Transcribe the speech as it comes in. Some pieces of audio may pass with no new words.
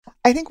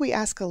I think we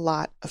ask a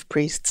lot of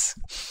priests.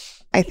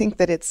 I think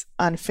that it's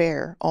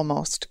unfair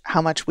almost how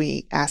much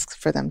we ask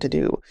for them to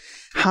do,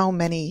 how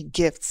many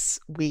gifts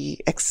we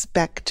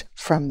expect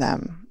from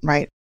them,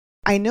 right?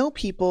 I know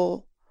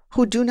people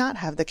who do not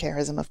have the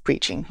charism of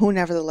preaching, who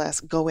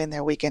nevertheless go in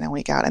there week in and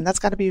week out. And that's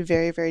got to be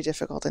very, very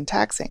difficult and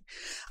taxing.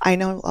 I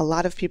know a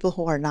lot of people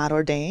who are not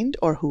ordained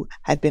or who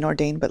had been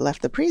ordained but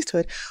left the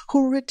priesthood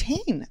who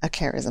retain a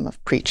charism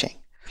of preaching.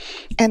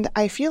 And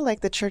I feel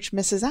like the church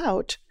misses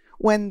out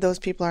when those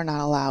people are not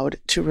allowed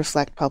to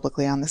reflect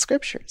publicly on the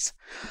scriptures.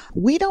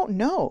 We don't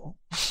know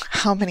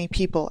how many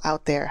people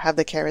out there have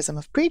the charism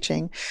of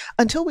preaching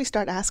until we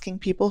start asking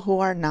people who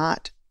are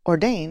not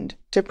ordained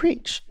to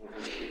preach.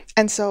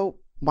 And so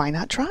why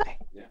not try?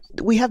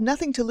 We have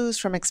nothing to lose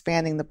from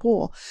expanding the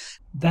pool.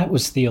 That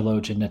was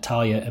theologian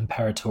Natalia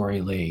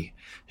Imperatori Lee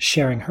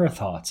sharing her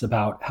thoughts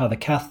about how the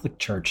Catholic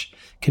Church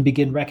can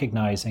begin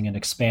recognizing and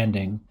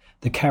expanding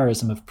the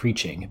charism of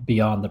preaching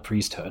beyond the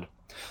priesthood.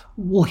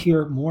 We'll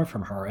hear more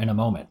from her in a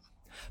moment.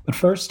 But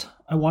first,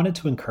 I wanted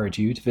to encourage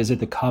you to visit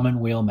the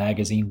Commonweal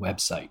magazine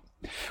website,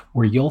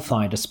 where you'll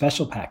find a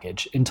special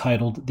package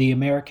entitled The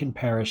American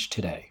Parish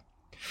Today.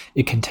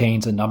 It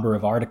contains a number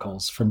of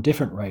articles from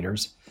different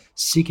writers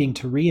seeking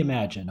to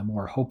reimagine a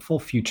more hopeful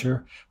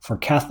future for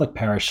Catholic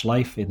parish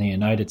life in the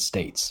United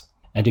States.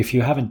 And if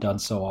you haven't done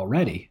so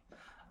already,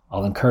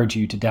 I'll encourage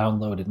you to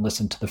download and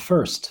listen to the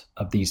first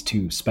of these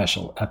 2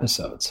 special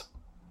episodes.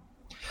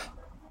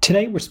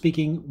 Today, we're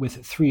speaking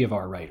with 3 of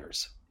our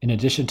writers. In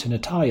addition to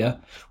Natalia,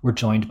 we're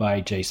joined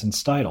by Jason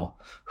Steidel,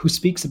 who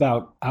speaks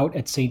about Out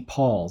at St.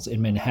 Paul's in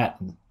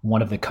Manhattan,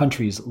 one of the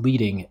country's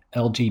leading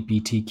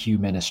LGBTQ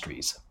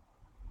ministries.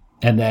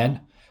 And then,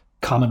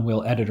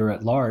 Commonweal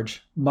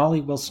Editor-at-Large,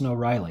 Molly Wilson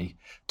O'Reilly,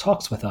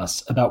 talks with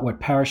us about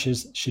what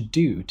parishes should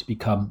do to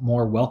become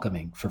more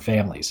welcoming for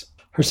families.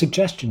 Her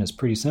suggestion is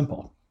pretty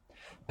simple.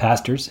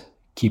 Pastors,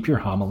 keep your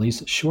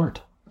homilies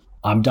short.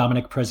 I'm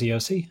Dominic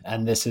Preziosi,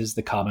 and this is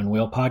the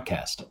Commonweal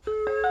Podcast.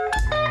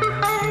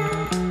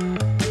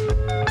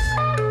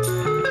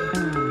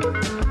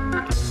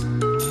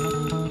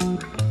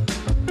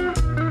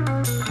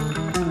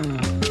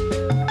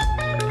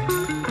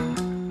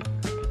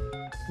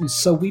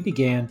 So we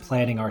began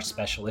planning our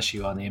special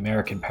issue on the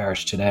American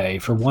Parish Today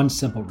for one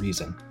simple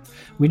reason.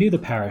 We knew the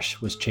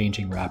parish was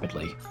changing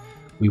rapidly.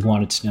 We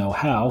wanted to know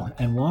how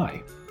and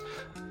why.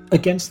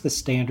 Against the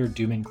standard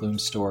doom and gloom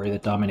story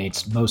that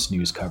dominates most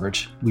news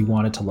coverage, we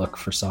wanted to look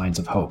for signs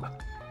of hope.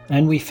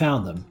 And we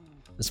found them,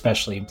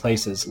 especially in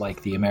places like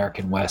the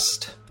American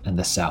West and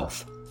the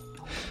South.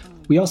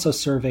 We also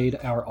surveyed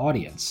our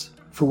audience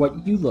for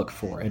what you look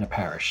for in a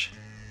parish.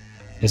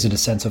 Is it a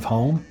sense of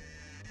home?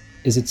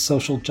 Is it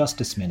social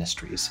justice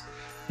ministries?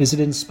 Is it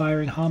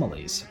inspiring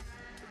homilies?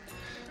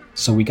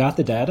 So we got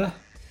the data,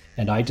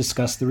 and I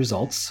discussed the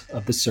results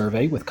of the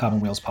survey with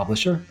Commonweal's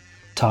publisher,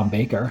 Tom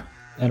Baker,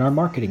 and our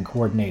marketing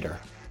coordinator,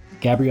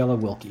 Gabriella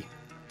Wilkie.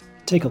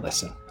 Take a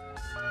listen.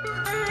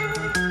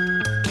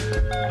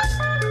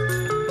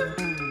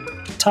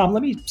 Tom,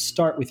 let me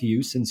start with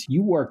you, since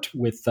you worked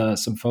with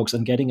some folks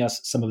on getting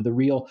us some of the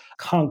real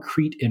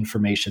concrete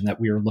information that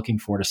we were looking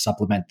for to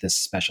supplement this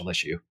special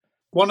issue.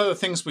 One of the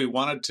things we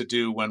wanted to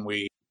do when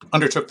we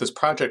undertook this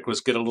project was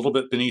get a little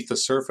bit beneath the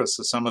surface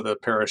of some of the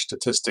parish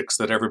statistics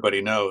that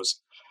everybody knows.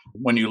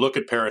 When you look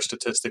at parish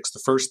statistics,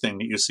 the first thing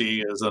that you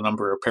see is the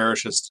number of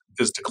parishes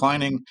is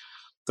declining,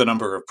 the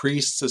number of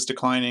priests is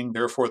declining,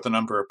 therefore the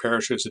number of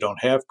parishes who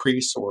don't have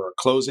priests or are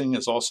closing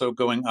is also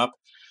going up.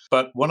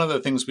 But one of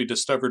the things we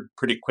discovered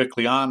pretty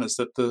quickly on is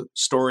that the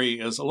story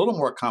is a little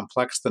more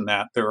complex than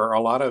that. There are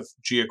a lot of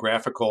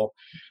geographical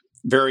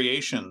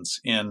variations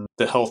in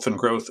the health and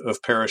growth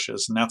of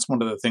parishes. And that's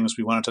one of the things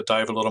we wanted to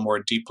dive a little more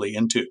deeply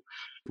into.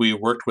 We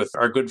worked with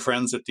our good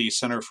friends at the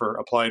Center for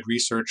Applied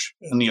Research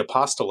in the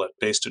Apostolate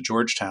based at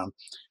Georgetown.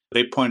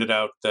 They pointed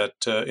out that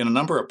in a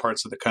number of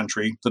parts of the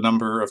country, the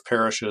number of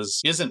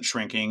parishes isn't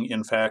shrinking.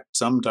 In fact,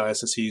 some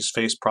dioceses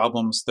face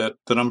problems that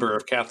the number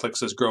of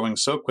Catholics is growing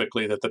so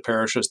quickly that the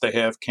parishes they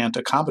have can't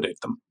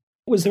accommodate them.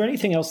 Was there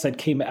anything else that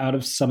came out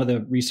of some of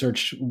the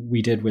research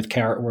we did with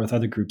CARA or with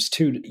other groups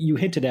too? You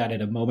hinted at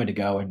it a moment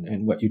ago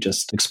and what you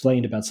just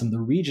explained about some of the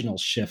regional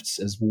shifts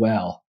as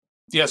well.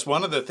 Yes,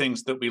 one of the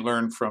things that we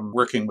learned from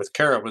working with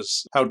CARA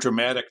was how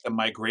dramatic the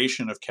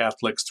migration of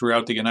Catholics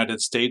throughout the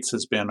United States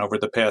has been over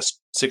the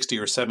past 60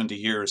 or 70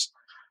 years.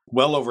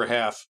 Well over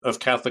half of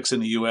Catholics in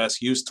the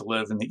U.S. used to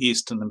live in the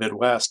East and the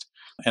Midwest.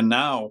 And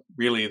now,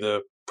 really,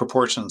 the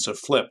proportions have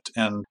flipped,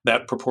 and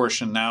that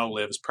proportion now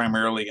lives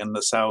primarily in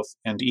the South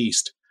and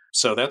East.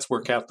 So that's where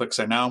Catholics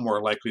are now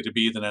more likely to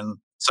be than in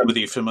some of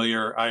the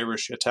familiar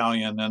Irish,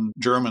 Italian, and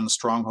German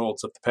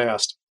strongholds of the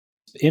past.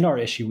 In our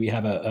issue, we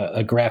have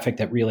a graphic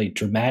that really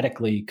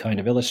dramatically kind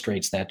of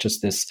illustrates that,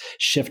 just this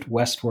shift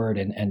westward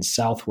and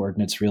southward,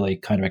 and it's really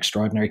kind of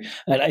extraordinary.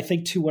 And I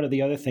think, too, one of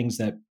the other things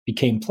that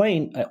became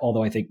plain,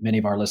 although I think many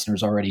of our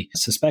listeners already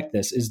suspect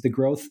this, is the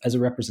growth as a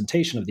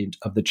representation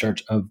of the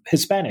Church of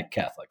Hispanic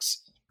Catholics.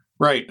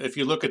 Right. If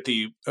you look at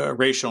the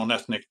racial and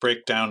ethnic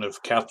breakdown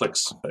of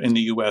Catholics in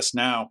the U.S.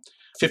 now,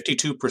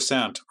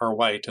 52% are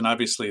white. And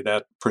obviously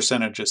that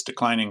percentage is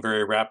declining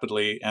very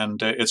rapidly.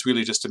 And it's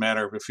really just a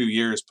matter of a few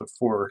years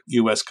before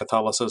U.S.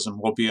 Catholicism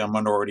will be a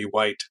minority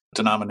white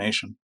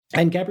denomination.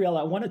 And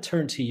Gabriella, I want to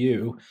turn to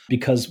you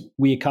because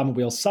we at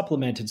Commonweal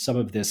supplemented some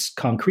of this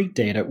concrete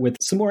data with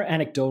some more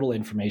anecdotal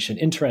information,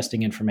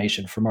 interesting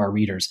information from our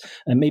readers.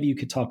 And maybe you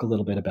could talk a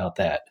little bit about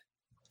that.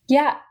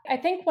 Yeah, I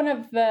think one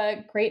of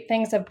the great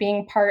things of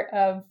being part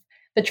of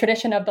the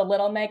tradition of the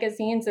Little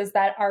magazines is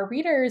that our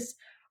readers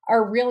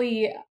are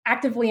really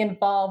actively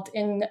involved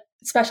in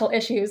special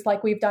issues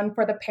like we've done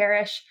for the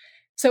parish.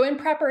 So in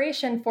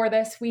preparation for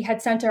this, we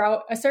had sent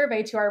out a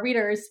survey to our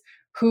readers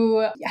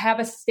who have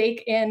a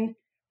stake in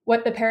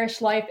what the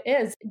parish life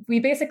is. We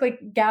basically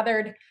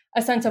gathered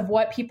a sense of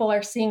what people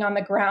are seeing on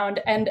the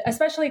ground, and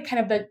especially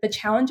kind of the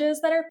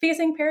challenges that are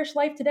facing parish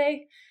life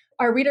today.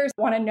 Our readers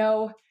want to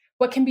know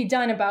what can be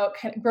done about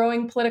kind of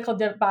growing political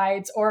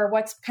divides or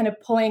what's kind of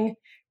pulling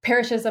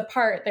parishes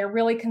apart. They're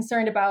really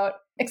concerned about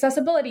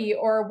accessibility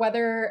or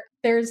whether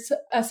there's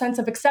a sense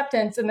of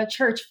acceptance in the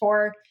church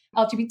for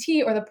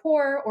LGBT or the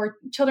poor or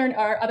children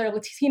or other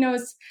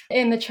Latinos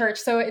in the church.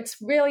 So it's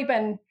really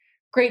been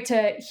great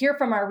to hear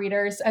from our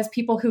readers as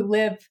people who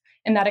live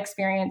in that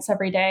experience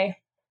every day.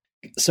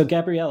 So,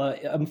 Gabriella,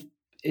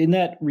 in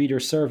that reader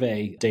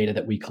survey data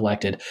that we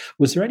collected,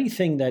 was there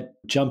anything that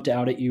jumped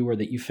out at you or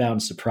that you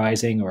found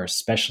surprising or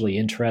especially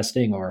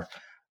interesting or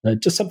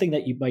just something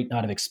that you might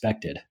not have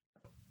expected?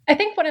 I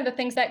think one of the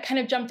things that kind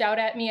of jumped out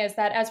at me is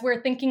that as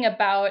we're thinking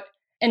about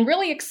and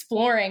really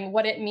exploring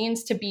what it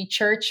means to be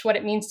church, what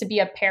it means to be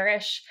a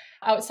parish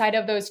outside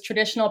of those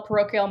traditional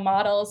parochial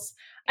models,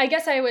 I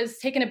guess I was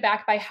taken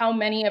aback by how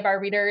many of our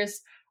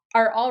readers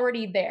are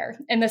already there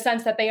in the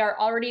sense that they are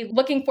already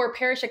looking for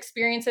parish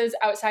experiences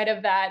outside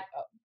of that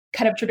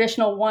kind of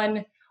traditional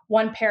one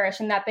parish,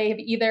 and that they have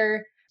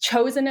either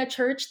chosen a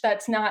church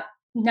that's not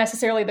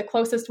necessarily the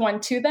closest one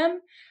to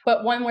them,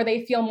 but one where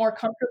they feel more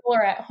comfortable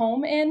or at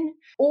home in,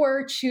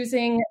 or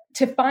choosing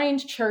to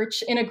find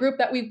church in a group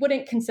that we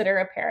wouldn't consider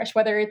a parish,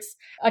 whether it's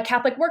a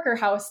Catholic worker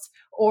house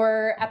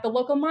or at the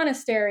local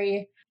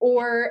monastery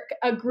or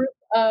a group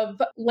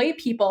of lay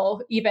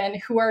people even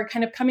who are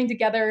kind of coming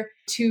together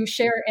to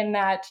share in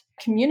that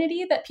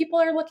community that people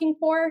are looking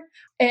for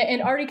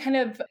and already kind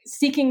of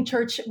seeking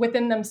church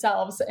within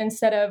themselves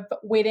instead of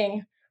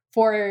waiting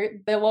for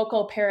the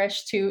local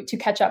parish to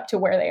catch up to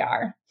where they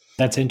are.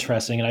 That's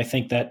interesting. And I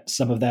think that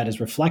some of that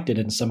is reflected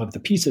in some of the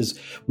pieces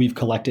we've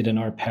collected in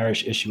our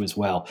parish issue as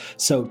well.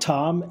 So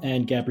Tom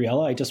and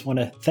Gabriella, I just want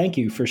to thank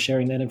you for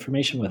sharing that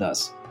information with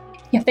us.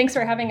 Yeah, thanks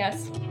for having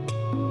us.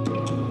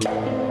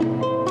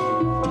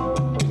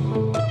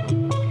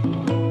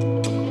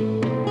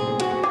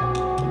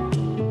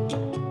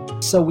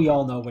 So we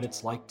all know what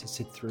it's like to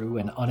sit through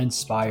an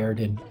uninspired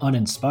and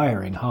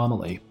uninspiring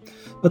homily.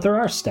 But there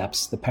are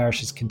steps the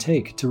parishes can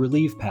take to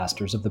relieve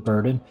pastors of the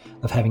burden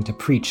of having to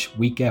preach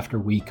week after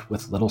week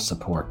with little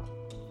support.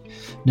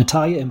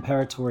 Natalia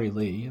Imperatori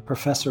Lee, a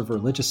professor of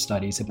religious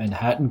studies at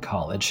Manhattan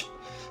College,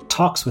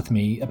 talks with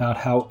me about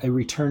how a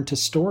return to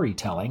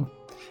storytelling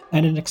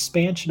and an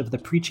expansion of the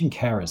preaching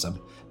charism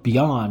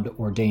beyond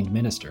ordained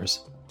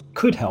ministers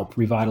could help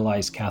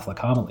revitalize Catholic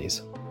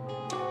homilies.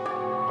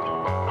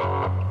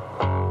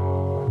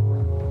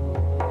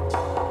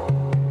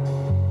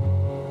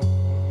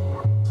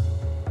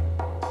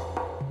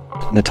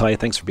 Natalia,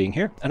 thanks for being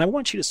here. And I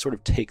want you to sort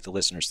of take the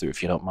listeners through,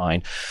 if you don't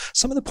mind,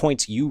 some of the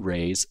points you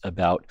raise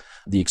about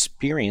the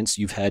experience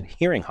you've had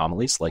hearing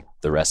homilies, like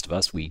the rest of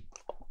us. We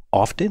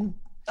often,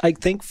 I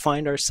think,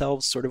 find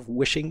ourselves sort of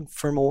wishing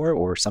for more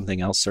or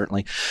something else,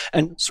 certainly,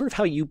 and sort of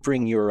how you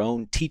bring your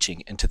own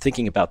teaching into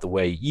thinking about the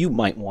way you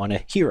might want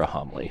to hear a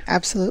homily.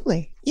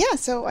 Absolutely. Yeah,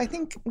 so I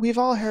think we've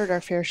all heard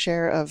our fair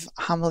share of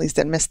homilies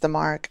that miss the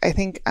mark. I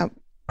think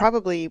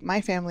probably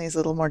my family is a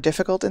little more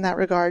difficult in that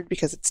regard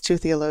because it's two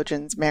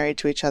theologians married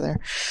to each other.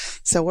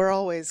 So we're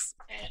always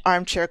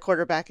armchair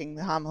quarterbacking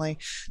the homily.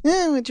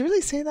 Would you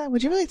really say that?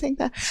 Would you really think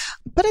that?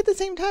 But at the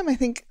same time, I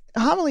think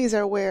homilies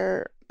are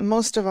where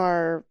most of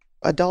our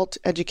adult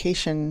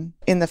education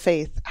in the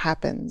faith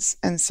happens.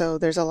 And so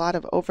there's a lot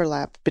of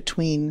overlap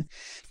between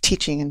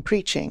teaching and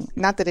preaching.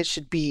 Not that it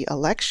should be a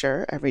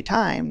lecture every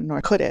time,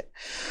 nor could it,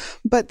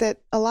 but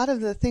that a lot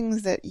of the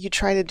things that you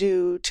try to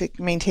do to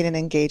maintain an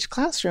engaged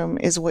classroom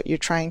is what you're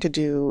trying to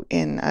do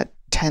in a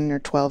 10 or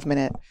 12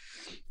 minute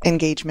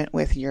engagement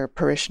with your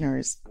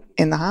parishioners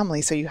in the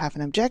homily. So you have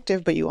an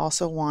objective, but you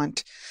also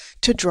want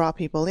to draw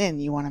people in.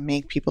 You want to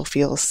make people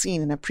feel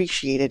seen and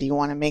appreciated. You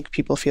want to make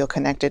people feel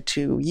connected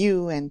to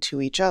you and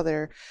to each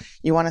other.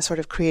 You want to sort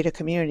of create a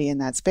community in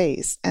that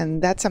space.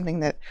 And that's something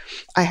that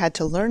I had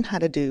to learn how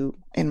to do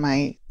in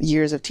my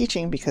years of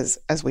teaching because,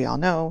 as we all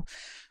know,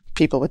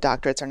 people with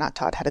doctorates are not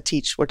taught how to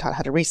teach. We're taught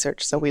how to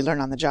research. So we learn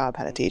on the job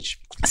how to teach.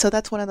 So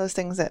that's one of those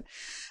things that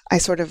I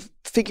sort of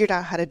figured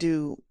out how to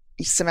do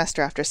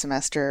semester after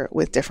semester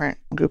with different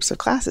groups of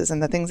classes.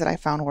 And the things that I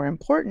found were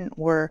important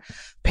were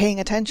paying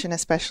attention,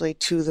 especially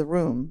to the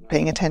room,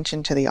 paying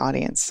attention to the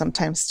audience.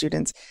 Sometimes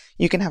students,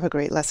 you can have a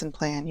great lesson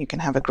plan, you can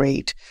have a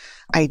great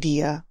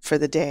idea for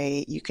the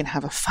day, you can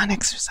have a fun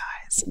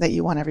exercise that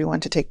you want everyone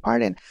to take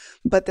part in,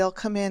 but they'll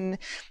come in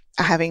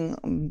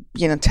having,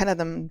 10 of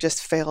them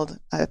just failed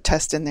a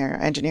test in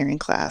their engineering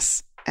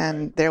class,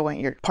 and there went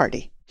your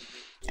party.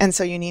 And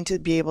so you need to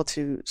be able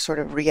to sort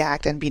of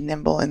react and be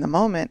nimble in the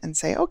moment and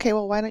say, okay,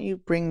 well, why don't you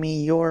bring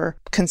me your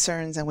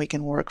concerns and we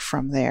can work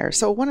from there.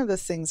 So one of the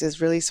things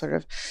is really sort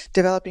of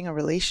developing a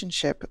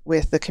relationship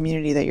with the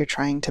community that you're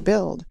trying to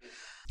build.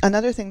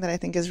 Another thing that I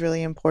think is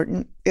really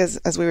important is,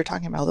 as we were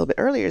talking about a little bit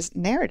earlier, is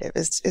narrative,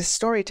 is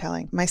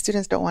storytelling. My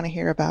students don't want to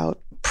hear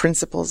about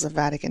principles of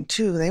Vatican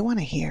II. They want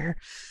to hear,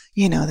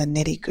 the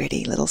nitty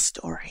gritty little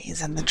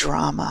stories and the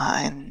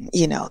drama and,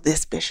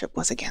 this bishop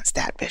was against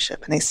that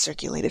bishop and they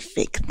circulated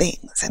fake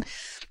things. And,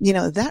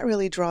 that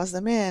really draws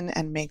them in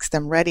and makes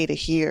them ready to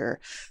hear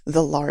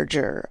the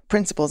larger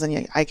principles.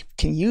 And I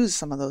can use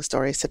some of those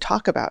stories to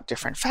talk about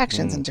different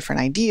factions and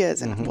different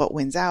ideas and what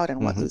wins out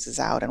and what loses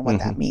out and what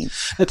that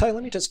means. Natalia,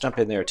 let me just jump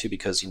in there too,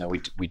 because,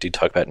 we do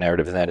talk about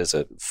narrative, and that is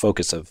a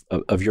focus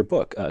of your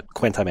book,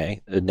 Quenta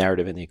Me, a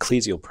narrative in the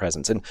ecclesial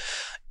presence. And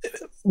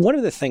one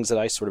of the things that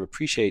I sort of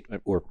appreciate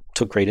or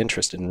took great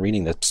interest in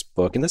reading this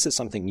book, and this is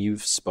something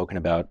you've spoken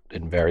about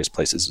in various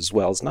places as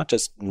well, is not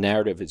just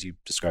narrative as you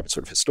describe it,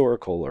 sort of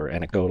historical or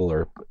anecdotal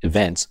or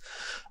events,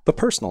 but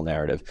personal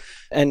narrative.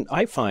 And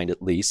I find,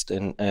 at least,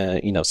 and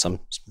some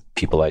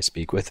people I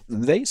speak with,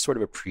 they sort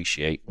of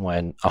appreciate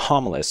when a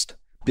homilist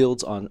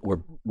builds on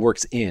or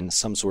works in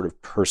some sort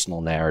of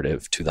personal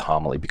narrative to the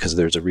homily, because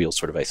there's a real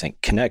sort of, I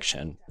think,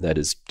 connection that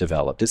is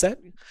developed. Is that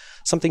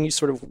something you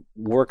sort of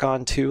work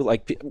on too,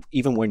 like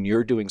even when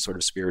you're doing sort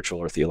of spiritual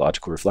or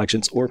theological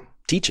reflections or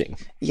teaching?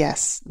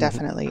 Yes,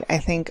 definitely. I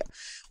think,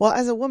 well,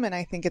 as a woman,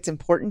 I think it's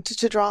important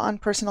to draw on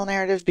personal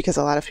narrative, because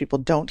a lot of people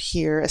don't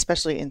hear,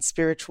 especially in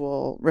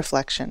spiritual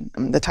reflection,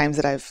 the times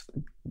that I've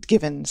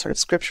given sort of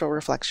scriptural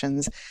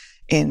reflections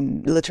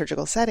in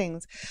liturgical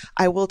settings,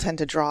 I will tend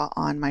to draw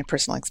on my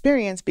personal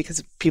experience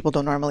because people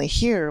don't normally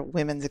hear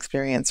women's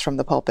experience from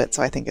the pulpit.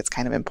 So I think it's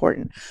kind of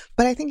important.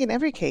 But I think in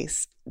every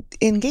case,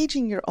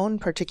 engaging your own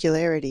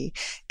particularity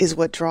is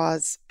what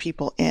draws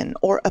people in,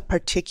 or a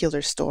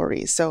particular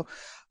story. So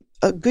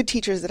good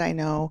teachers that I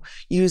know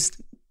use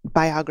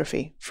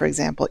biography, for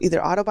example,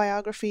 either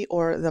autobiography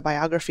or the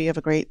biography of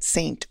a great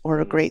saint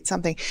or a great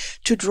something,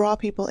 to draw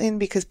people in,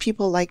 because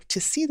people like to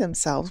see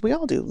themselves, we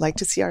all do, like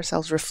to see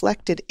ourselves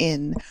reflected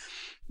in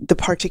the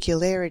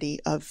particularity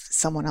of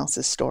someone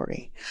else's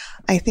story.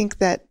 I think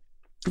that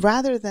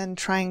rather than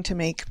trying to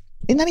make,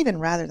 not even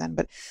rather than,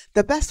 but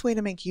the best way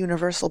to make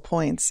universal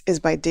points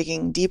is by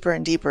digging deeper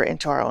and deeper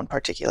into our own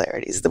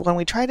particularities. When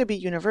we try to be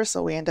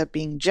universal, we end up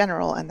being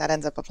general, and that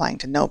ends up applying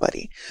to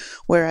nobody.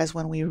 Whereas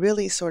when we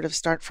really sort of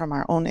start from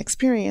our own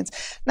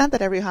experience, not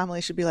that every homily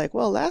should be like,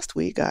 well, last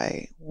week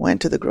I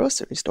went to the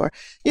grocery store.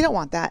 You don't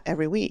want that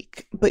every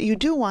week, but you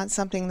do want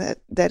something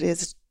that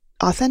is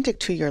authentic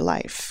to your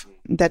life,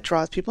 that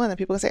draws people in, that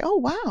people can say, oh,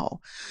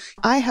 wow,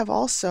 I have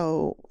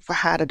also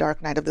had a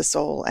dark night of the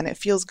soul, and it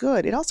feels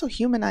good. It also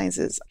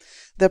humanizes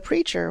the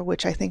preacher,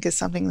 which I think is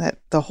something that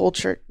the whole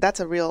church, that's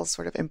a real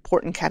sort of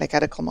important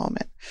catechetical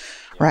moment,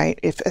 right?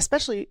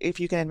 Especially if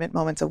you can admit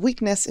moments of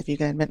weakness, if you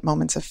can admit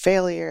moments of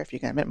failure, if you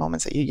can admit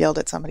moments that you yelled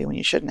at somebody when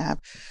you shouldn't have,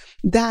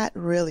 that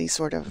really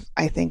sort of,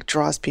 I think,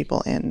 draws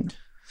people in.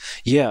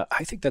 Yeah,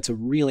 I think that's a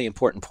really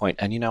important point.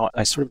 And,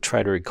 I sort of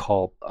try to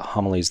recall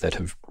homilies that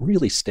have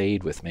really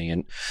stayed with me.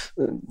 And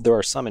there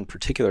are some in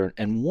particular,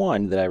 and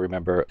one that I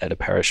remember at a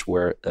parish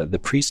where the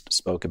priest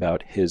spoke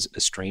about his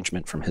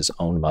estrangement from his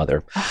own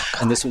mother. Oh,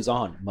 and this was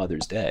on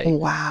Mother's Day.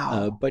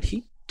 Wow. But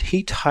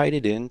he tied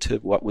it into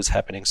what was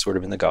happening sort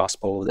of in the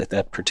gospel at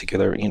that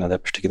particular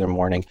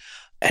morning.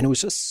 And it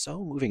was just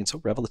so moving and so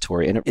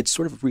revelatory. And it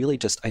sort of really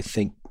just, I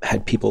think,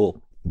 had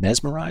people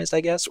mesmerized,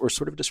 I guess, or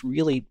sort of just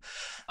really,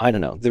 I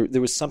don't know, there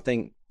was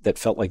something that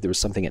felt like there was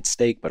something at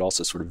stake, but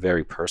also sort of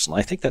very personal.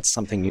 I think that's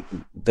something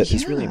that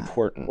is really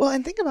important. Well,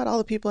 and think about all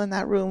the people in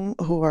that room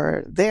who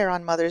are there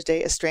on Mother's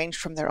Day, estranged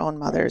from their own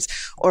mothers,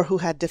 or who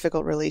had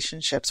difficult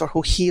relationships, or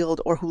who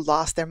healed, or who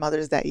lost their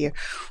mothers that year.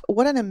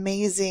 What an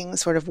amazing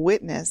sort of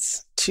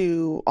witness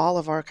to all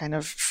of our kind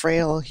of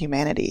frail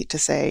humanity, to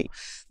say,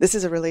 this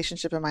is a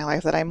relationship in my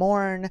life that I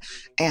mourn,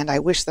 and I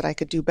wish that I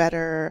could do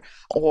better,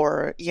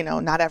 or,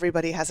 not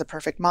everybody has a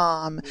perfect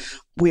mom.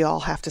 We all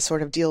have to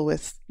sort of deal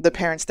with the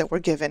parents that we're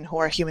given, who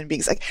are human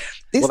beings. Like,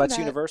 that's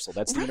universal.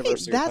 That's the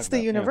universal. That's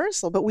the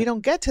universal. Yeah. But we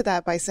don't get to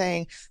that by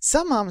saying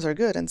some moms are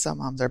good and some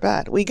moms are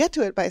bad. We get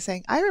to it by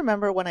saying, I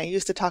remember when I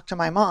used to talk to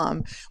my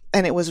mom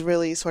and it was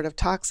really sort of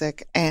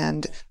toxic,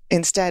 and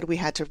instead we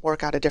had to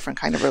work out a different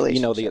kind of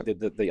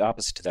relationship. The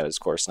opposite to that is, of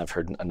course, and I've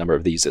heard a number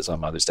of these, is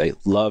on Mother's Day,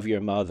 love your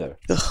mother.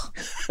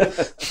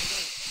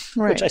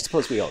 Right. Which I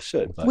suppose we all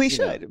should. But, we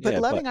should. But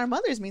loving our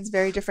mothers means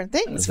very different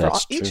things for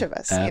each of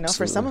us. Absolutely.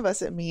 For some of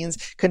us, it means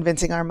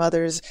convincing our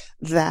mothers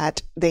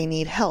that they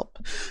need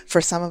help.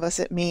 For some of us,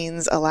 it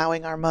means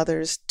allowing our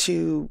mothers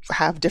to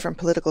have different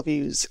political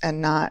views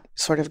and not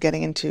sort of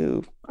getting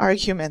into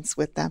arguments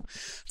with them.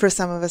 For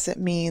some of us, it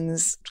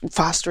means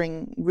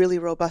fostering really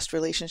robust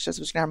relationships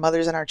between our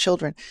mothers and our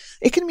children.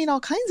 It can mean all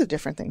kinds of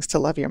different things to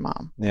love your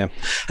mom. Yeah.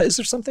 Is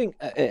there something,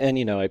 and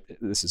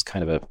this is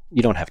kind of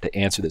you don't have to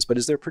answer this, but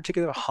is there a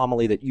particular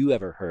homily that you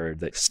ever heard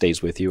that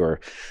stays with you, or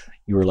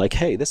you were like,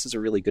 hey, this is a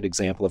really good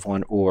example of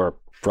one, or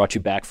brought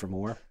you back for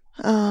more?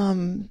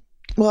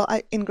 Well,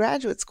 in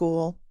graduate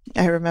school,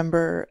 I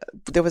remember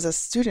there was a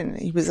student,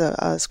 he was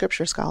a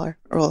scripture scholar,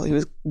 or he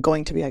was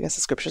going to be, I guess,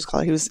 a scripture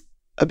scholar. He was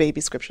a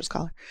baby scripture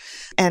scholar.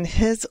 And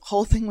his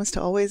whole thing was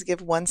to always give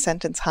one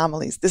sentence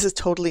homilies. This is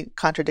totally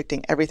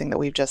contradicting everything that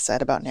we've just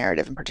said about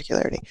narrative and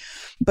particularity.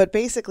 But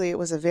basically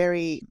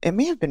it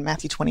may have been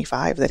Matthew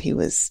 25 that he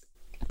was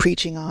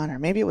preaching on, or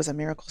maybe it was a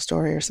miracle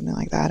story or something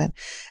like that.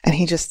 And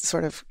he just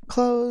sort of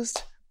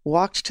closed,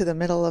 walked to the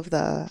middle of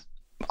the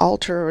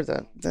altar, or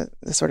the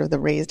sort of the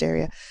raised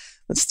area,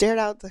 and stared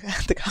out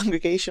the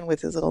congregation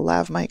with his little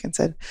lav mic and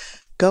said,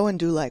 "Go and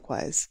do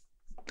likewise."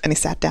 And he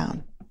sat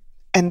down.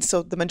 And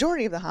so the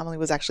majority of the homily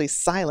was actually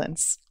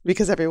silence,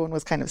 because everyone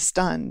was kind of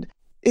stunned.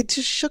 It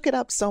just shook it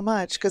up so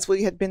much, because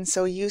we had been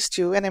so used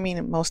to, and I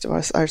mean, most of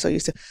us are so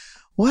used to,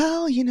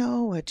 well,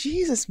 what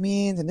Jesus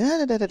means, and da,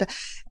 da, da, da, da.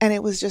 And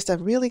it was just a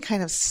really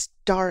kind of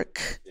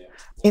stark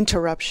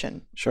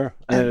interruption. Sure.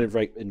 And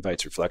it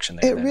invites reflection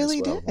there. It really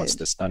did. Once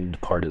the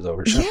stunned part is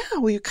over. Sure. Yeah,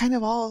 well, you kind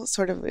of all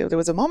sort of, there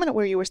was a moment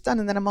where you were stunned,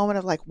 and then a moment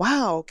of like,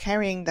 wow,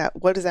 carrying that,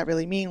 what does that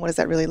really mean? What does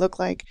that really look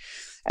like?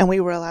 And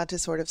we were allowed to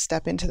sort of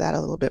step into that a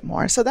little bit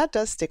more. So that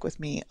does stick with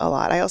me a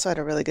lot. I also had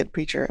a really good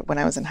preacher when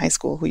I was in high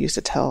school who used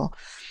to tell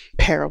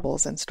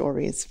parables and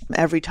stories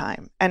every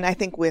time. And I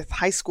think with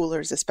high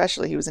schoolers,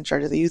 especially, he was in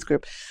charge of the youth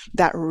group,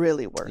 that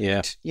really worked.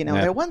 Yeah.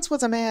 There once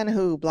was a man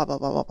who blah, blah,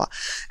 blah, blah, blah.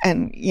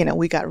 And,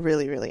 we got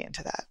really, really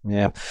into that.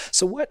 Yeah.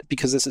 So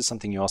because this is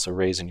something you also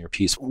raise in your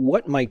piece,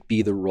 what might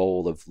be the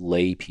role of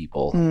lay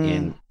people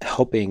in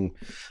helping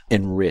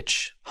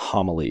enrich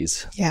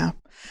homilies? Yeah.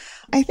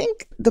 I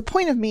think the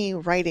point of me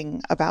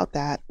writing about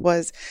that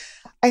was,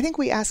 I think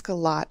we ask a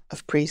lot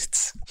of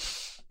priests.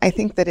 I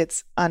think that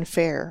it's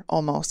unfair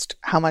almost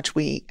how much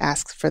we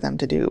ask for them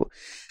to do,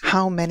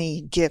 how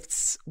many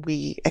gifts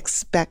we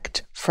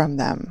expect from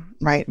them,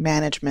 right?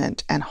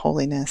 Management and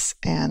holiness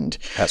and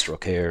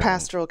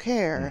pastoral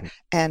care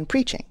and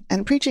preaching.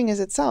 And preaching is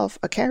itself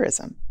a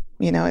charism.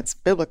 It's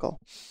biblical.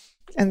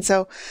 And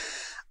so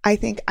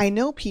I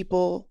know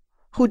people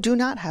who do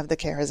not have the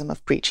charism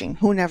of preaching,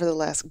 who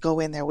nevertheless go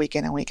in there week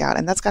in and week out.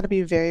 And that's got to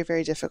be very,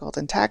 very difficult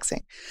and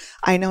taxing.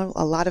 I know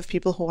a lot of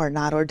people who are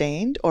not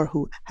ordained, or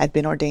who had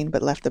been ordained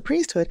but left the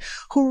priesthood,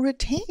 who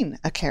retain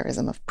a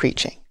charism of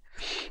preaching.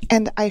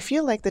 And I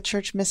feel like the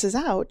church misses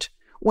out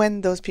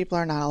when those people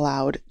are not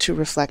allowed to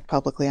reflect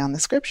publicly on the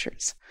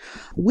scriptures.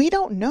 We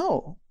don't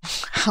know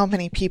how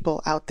many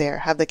people out there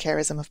have the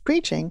charism of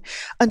preaching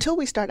until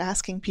we start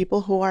asking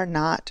people who are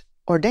not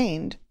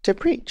ordained to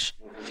preach.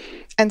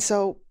 And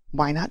so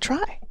why not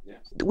try?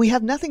 We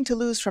have nothing to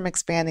lose from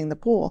expanding the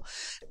pool,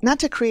 not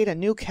to create a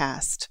new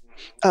cast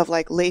of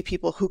like lay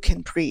people who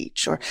can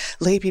preach, or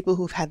lay people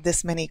who've had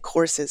this many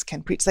courses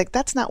can preach. Like,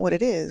 that's not what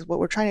it is. What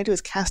we're trying to do is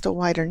cast a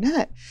wider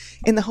net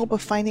in the hope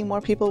of finding more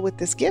people with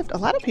this gift. A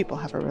lot of people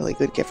have a really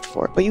good gift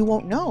for it, but you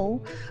won't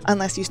know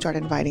unless you start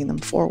inviting them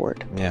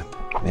forward. Yeah.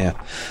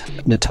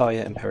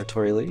 Natalia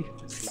Imperatori Lee,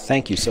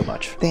 thank you so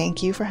much.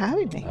 Thank you for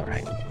having me. All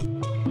right.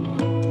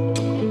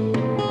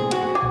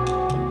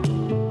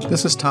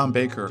 This is Tom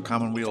Baker,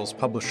 Commonweal's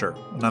publisher,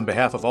 and on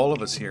behalf of all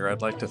of us here,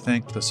 I'd like to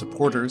thank the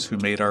supporters who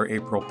made our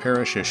April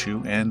Parish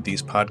issue and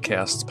these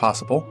podcasts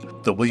possible,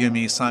 the William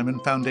E. Simon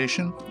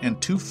Foundation, and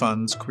two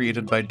funds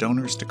created by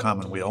donors to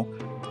Commonweal,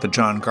 the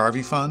John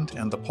Garvey Fund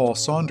and the Paul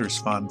Saunders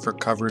Fund for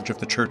coverage of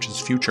the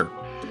Church's future.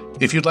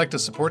 If you'd like to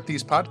support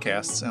these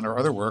podcasts and our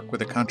other work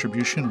with a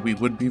contribution, we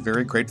would be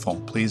very grateful.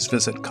 Please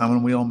visit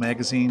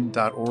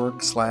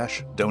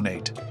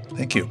commonwealmagazine.org/donate.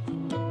 Thank you.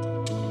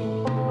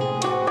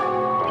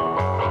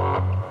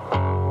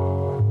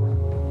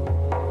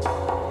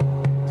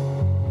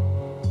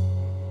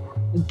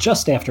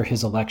 Just after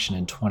his election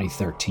in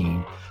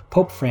 2013,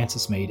 Pope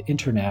Francis made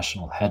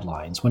international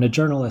headlines when a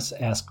journalist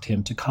asked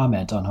him to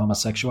comment on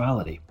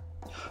homosexuality.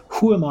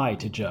 "Who am I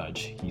to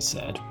judge?" he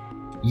said.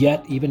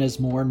 Yet, even as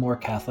more and more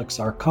Catholics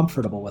are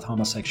comfortable with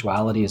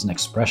homosexuality as an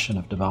expression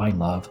of divine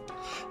love,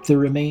 there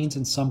remains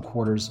in some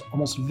quarters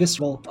almost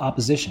visceral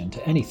opposition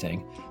to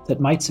anything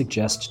that might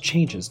suggest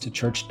changes to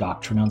church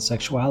doctrine on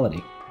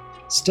sexuality.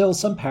 Still,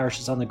 some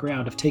parishes on the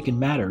ground have taken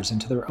matters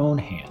into their own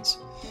hands,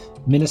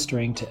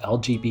 ministering to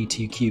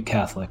LGBTQ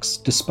Catholics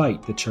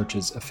despite the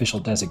Church's official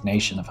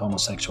designation of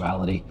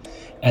homosexuality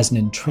as an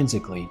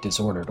intrinsically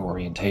disordered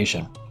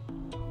orientation.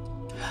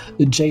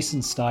 Jason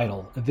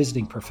Steidl, a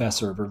visiting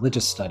professor of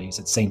religious studies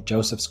at St.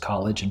 Joseph's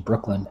College in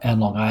Brooklyn and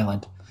Long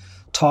Island,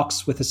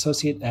 talks with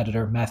associate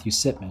editor Matthew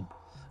Sitman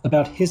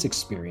about his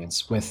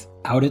experience with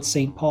Out at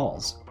St.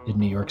 Paul's in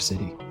New York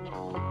City.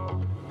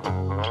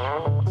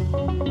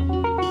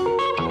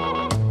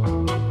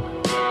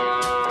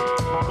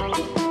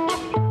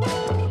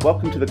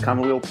 Welcome to the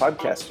Commonweal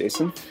podcast,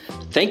 Jason.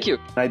 Thank you.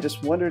 I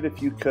just wondered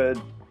if you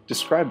could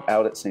describe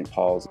Out at St.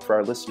 Paul's for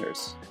our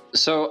listeners.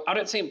 So, Out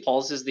at St.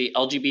 Paul's is the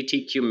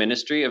LGBTQ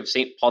ministry of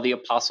St. Paul the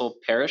Apostle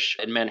Parish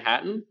in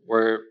Manhattan.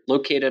 We're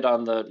located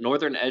on the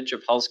northern edge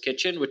of Hell's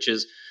Kitchen, which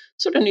is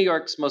sort of New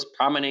York's most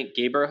prominent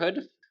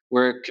neighborhood.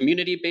 We're a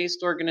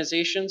community-based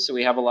organization, so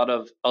we have a lot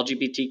of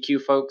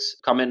LGBTQ folks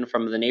come in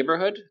from the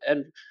neighborhood,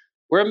 and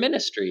we're a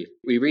ministry.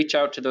 We reach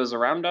out to those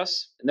around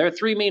us, and there are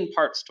three main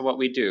parts to what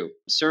we do: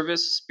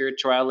 service,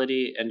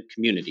 spirituality, and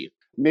community.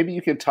 Maybe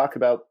you could talk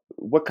about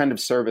what kind of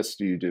service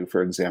do you do,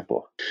 for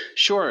example?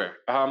 Sure.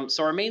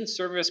 So our main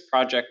service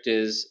project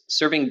is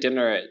serving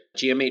dinner at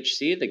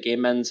GMHC, the Gay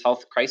Men's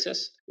Health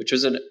Crisis, which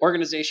was an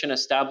organization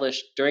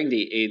established during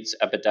the AIDS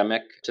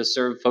epidemic to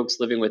serve folks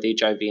living with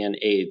HIV and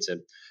AIDS.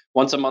 And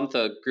once a month,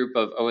 a group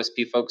of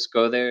OSP folks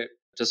go there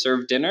to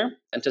serve dinner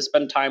and to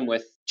spend time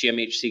with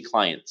GMHC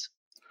clients.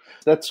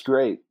 That's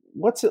great.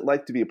 What's it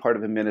like to be a part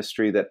of a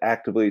ministry that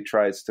actively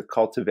tries to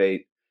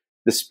cultivate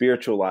the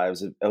spiritual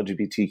lives of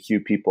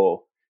LGBTQ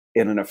people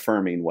in an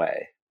affirming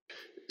way?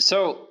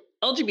 So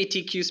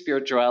LGBTQ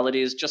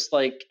spirituality is just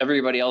like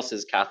everybody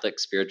else's Catholic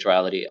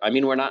spirituality. I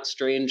mean, we're not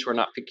strange, we're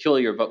not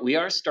peculiar, but we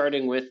are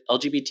starting with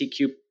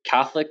LGBTQ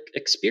Catholic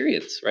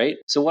experience, right?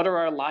 So what are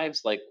our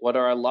lives like? What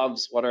are our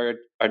loves? What are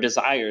our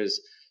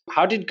desires?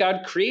 How did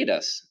God create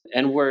us?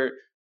 And we're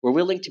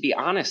willing to be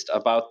honest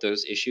about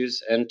those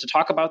issues and to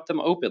talk about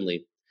them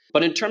openly.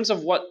 But in terms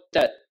of what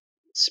that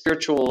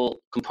spiritual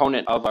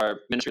component of our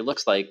ministry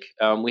looks like,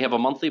 we have a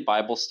monthly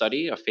Bible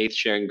study, a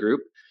faith-sharing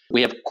group.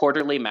 We have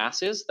quarterly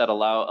masses that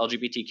allow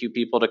LGBTQ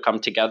people to come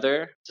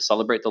together to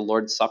celebrate the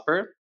Lord's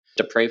Supper,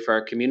 to pray for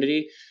our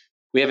community.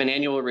 We have an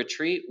annual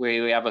retreat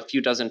where we have a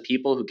few dozen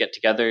people who get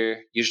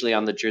together, usually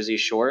on the Jersey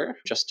Shore,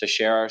 just to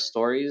share our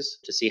stories,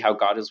 to see how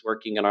God is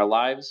working in our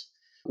lives.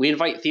 We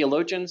invite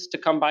theologians to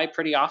come by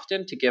pretty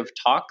often to give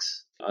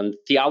talks on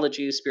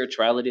theology,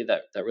 spirituality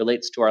that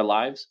relates to our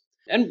lives.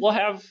 And we'll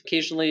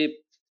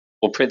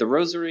pray the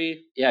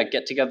rosary,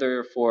 get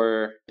together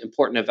for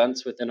important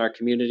events within our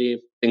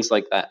community, things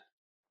like that.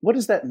 What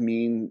does that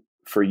mean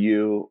for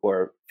you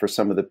or for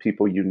some of the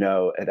people you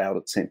know at Out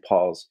at St.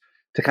 Paul's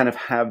to kind of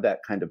have that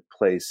kind of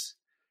place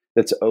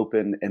that's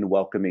open and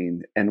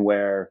welcoming, and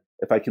where,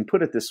 if I can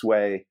put it this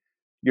way,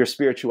 your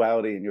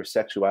spirituality and your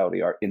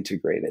sexuality are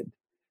integrated?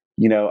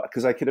 You know,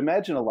 because I could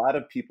imagine a lot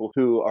of people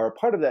who are a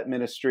part of that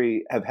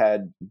ministry have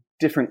had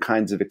different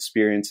kinds of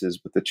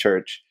experiences with the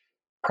church,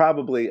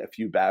 probably a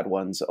few bad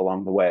ones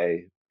along the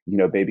way. You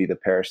know, maybe the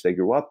parish they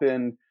grew up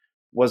in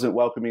wasn't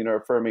welcoming or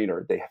affirming,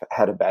 or they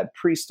had a bad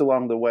priest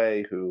along the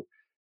way who,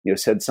 you know,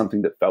 said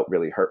something that felt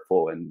really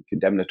hurtful and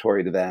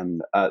condemnatory to them.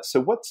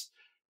 So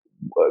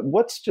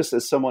what's just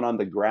as someone on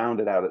the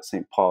ground Out at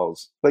St.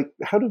 Paul's, like,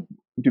 how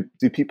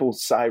do people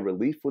sigh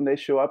relief when they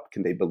show up?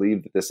 Can they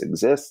believe that this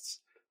exists?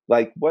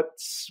 Like,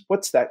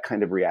 what's that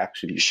kind of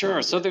reaction?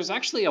 Sure. So there's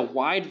actually a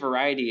wide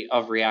variety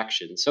of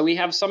reactions. So we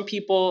have some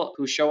people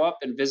who show up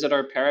and visit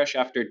our parish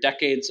after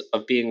decades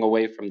of being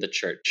away from the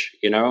church,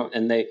 you know,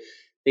 and they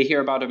hear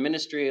about a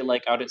ministry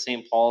like Out at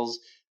St. Paul's,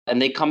 and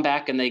they come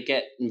back and they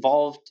get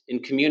involved in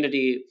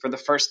community for the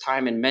first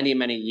time in many,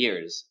 many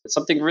years. It's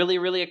something really,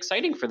 really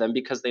exciting for them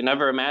because they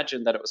never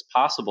imagined that it was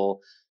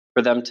possible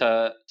for them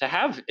to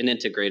have an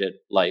integrated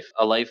life,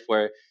 a life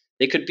where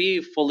they could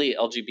be fully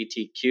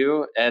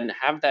LGBTQ and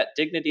have that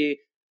dignity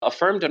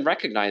affirmed and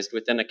recognized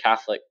within a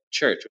Catholic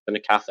church, within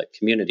a Catholic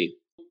community.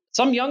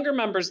 Some younger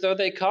members, though,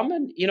 they come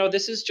and, you know,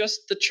 this is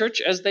just the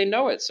church as they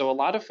know it. So a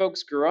lot of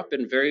folks grew up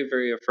in very,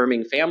 very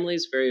affirming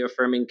families, very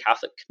affirming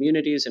Catholic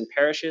communities and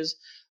parishes.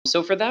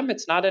 So for them,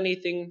 it's not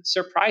anything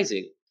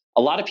surprising.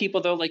 A lot of people,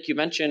 though, like you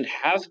mentioned,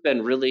 have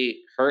been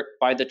really hurt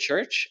by the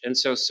church. And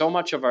so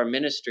much of our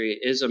ministry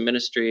is a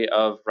ministry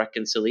of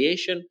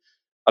reconciliation,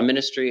 a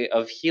ministry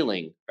of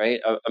healing, right?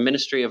 A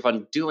ministry of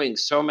undoing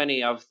so much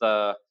of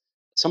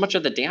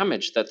the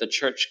damage that the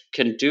church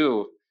can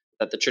do,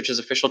 that the church's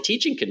official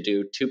teaching can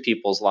do to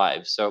people's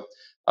lives. So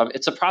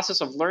it's a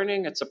process of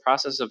learning, it's a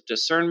process of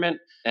discernment,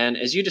 and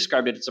as you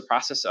described it, it's a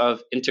process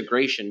of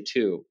integration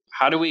too.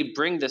 How do we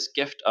bring this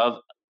gift of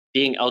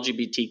being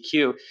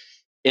LGBTQ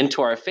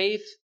into our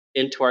faith,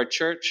 into our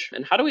church,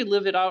 and how do we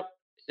live it out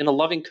in a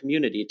loving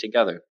community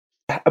together?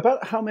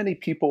 About how many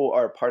people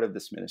are part of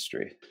this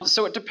ministry?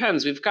 So it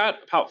depends. We've got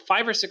about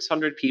 500 or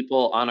 600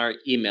 people on our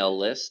email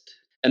list.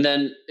 And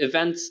then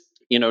events,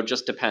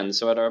 just depends.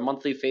 So at our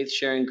monthly faith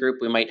sharing group,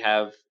 we might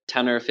have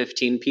 10 or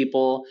 15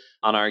 people.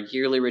 On our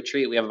yearly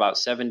retreat, we have about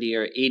 70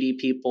 or 80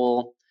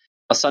 people.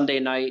 A Sunday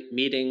night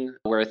meeting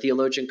where a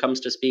theologian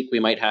comes to speak,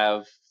 we might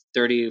have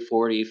 30,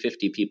 40,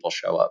 50 people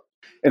show up.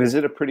 And is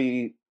it a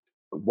pretty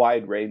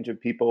wide range of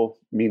people,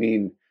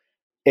 meaning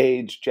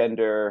age,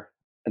 gender,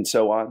 and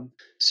so on?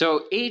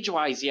 So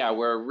age-wise, yeah,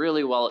 we're a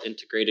really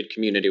well-integrated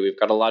community. We've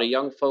got a lot of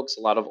young folks,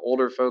 a lot of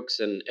older folks,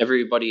 and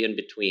everybody in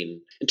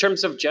between. In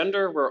terms of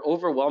gender, we're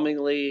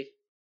overwhelmingly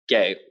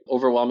gay,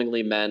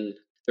 overwhelmingly men.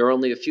 There are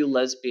only a few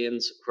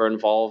lesbians who are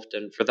involved,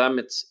 and for them,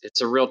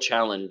 it's a real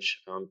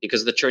challenge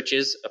because the church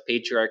is a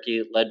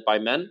patriarchy led by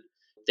men.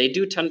 They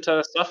do tend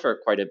to suffer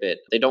quite a bit.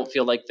 They don't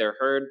feel like they're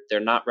heard. They're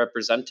not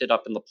represented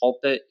up in the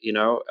pulpit,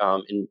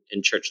 in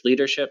church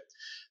leadership.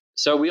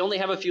 So we only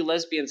have a few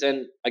lesbians,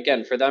 and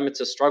again, for them, it's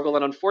a struggle.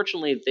 And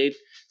unfortunately, they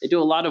do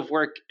a lot of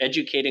work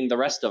educating the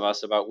rest of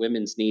us about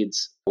women's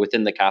needs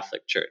within the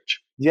Catholic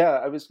Church. Yeah,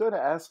 I was going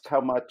to ask how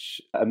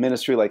much a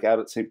ministry like Out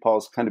at St.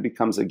 Paul's kind of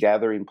becomes a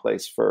gathering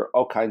place for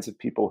all kinds of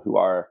people who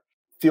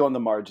feel on the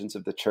margins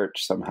of the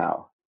church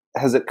somehow.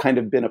 Has it kind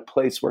of been a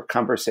place where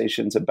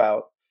conversations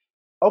about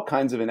all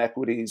kinds of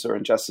inequities or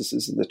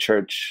injustices in the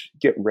church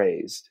get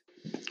raised?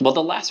 Well,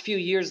 the last few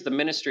years, the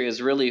ministry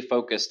has really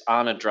focused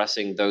on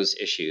addressing those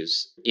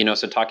issues.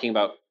 So talking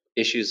about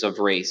issues of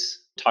race,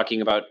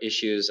 talking about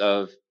issues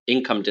of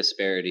income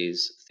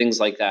disparities, things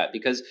like that,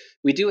 because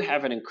we do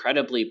have an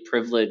incredibly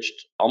privileged,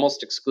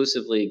 almost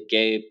exclusively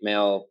gay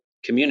male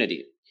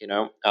community,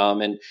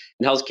 and in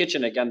Hell's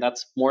Kitchen, again,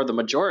 that's more the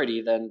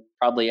majority than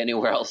probably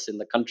anywhere else in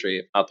the country,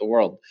 if not the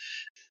world.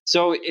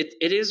 So it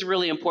is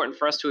really important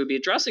for us to be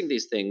addressing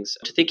these things,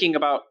 to thinking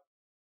about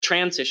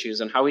trans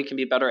issues and how we can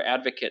be better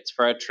advocates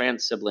for our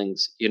trans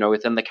siblings,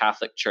 within the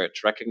Catholic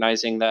Church,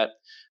 recognizing that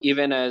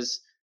even as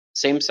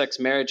same-sex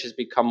marriage has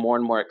become more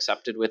and more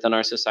accepted within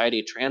our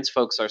society, trans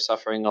folks are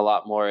suffering a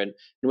lot more. And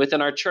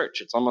within our church,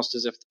 it's almost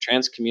as if the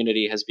trans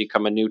community has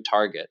become a new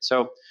target.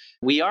 So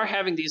we are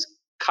having these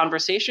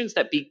conversations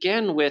that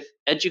begin with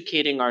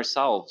educating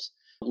ourselves,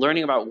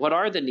 learning about what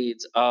are the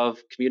needs of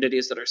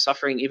communities that are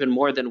suffering even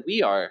more than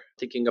we are,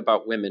 thinking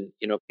about women,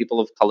 people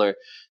of color,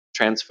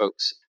 trans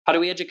folks. How do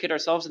we educate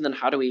ourselves, and then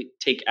how do we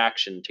take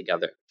action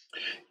together?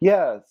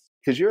 Yeah,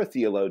 because you're a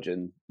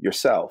theologian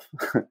yourself.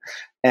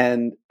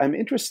 And I'm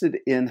interested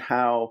in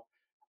how,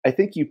 I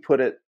think you put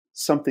it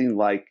something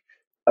like,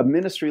 a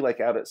ministry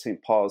like Out at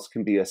St. Paul's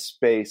can be a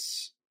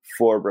space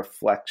for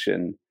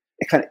reflection,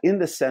 kind of in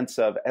the sense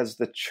of as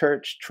the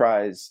church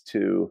tries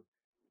to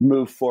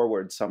move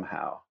forward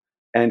somehow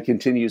and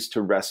continues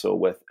to wrestle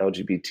with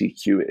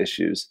LGBTQ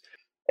issues.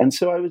 And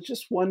so I was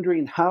just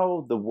wondering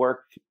how the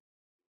work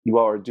you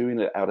all are doing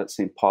it Out at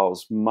St.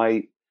 Paul's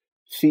might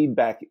feed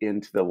back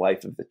into the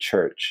life of the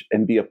church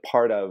and be a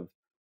part of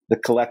the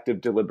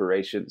collective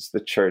deliberations the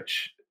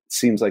church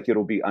seems like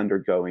it'll be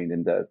undergoing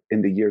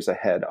in the years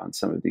ahead on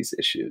some of these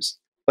issues.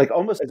 Like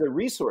almost as a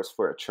resource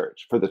for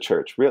the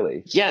church,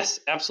 really. Yes,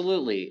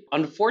 absolutely.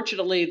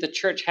 Unfortunately, the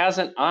church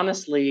hasn't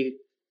honestly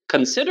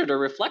considered or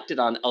reflected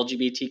on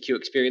LGBTQ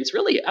experience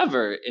really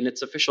ever in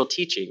its official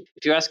teaching.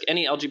 If you ask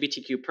any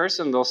LGBTQ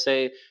person, they'll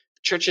say,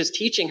 church's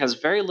teaching has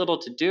very little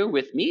to do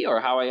with me or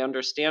how I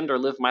understand or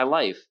live my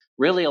life.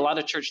 Really, a lot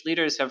of church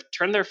leaders have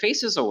turned their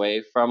faces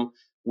away from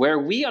where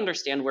we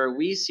understand, where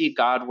we see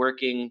God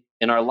working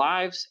in our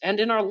lives and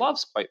in our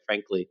loves, quite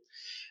frankly.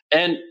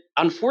 And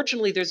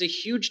unfortunately, there's a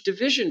huge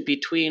division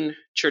between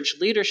church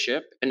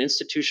leadership and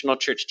institutional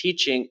church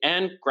teaching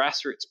and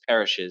grassroots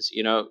parishes,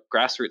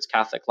 grassroots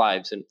Catholic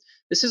lives. And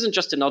this isn't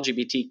just an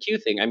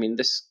LGBTQ thing. I mean,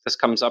 this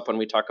comes up when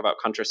we talk about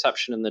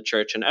contraception in the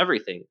church and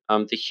everything.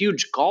 The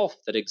huge gulf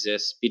that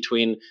exists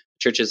between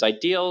church's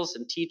ideals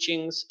and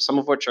teachings, some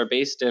of which are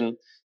based in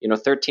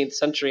 13th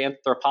century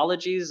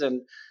anthropologies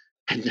and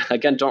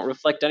again, don't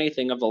reflect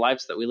anything of the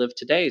lives that we live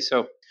today.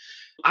 So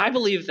I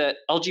believe that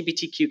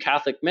LGBTQ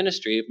Catholic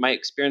ministry, my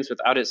experience with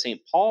Out at St.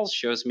 Paul's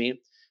shows me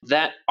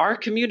that our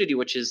community,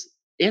 which is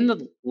in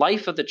the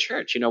life of the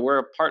church, we're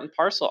a part and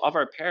parcel of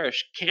our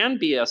parish, can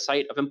be a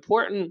site of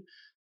important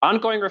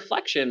ongoing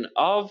reflection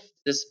of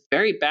this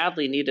very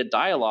badly needed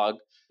dialogue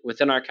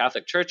within our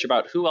Catholic Church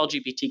about who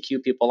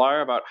LGBTQ people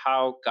are, about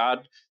how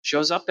God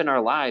shows up in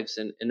our lives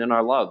and in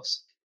our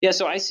loves. Yeah,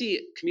 so I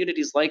see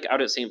communities like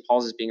Out at St.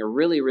 Paul's as being a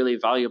really, really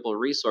valuable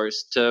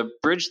resource to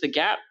bridge the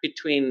gap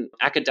between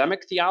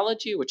academic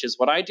theology, which is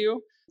what I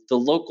do, the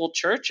local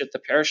church at the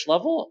parish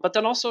level, but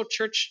then also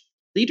church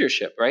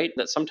leadership, right?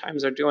 That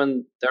sometimes are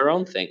doing their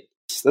own thing.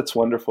 That's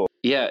wonderful.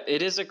 Yeah,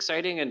 it is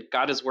exciting, and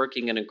God is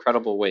working in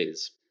incredible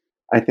ways.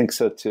 I think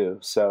so too.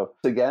 So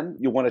again,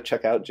 you'll want to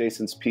check out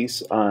Jason's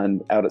piece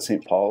on Out at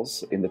St.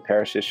 Paul's in the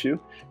parish issue.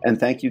 And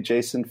thank you,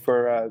 Jason,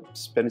 for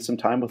spending some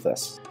time with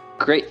us.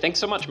 Great. Thanks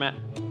so much, Matt.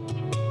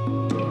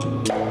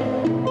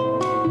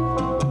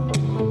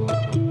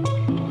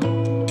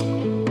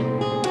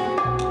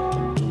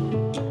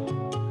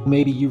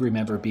 Maybe you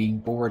remember being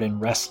bored and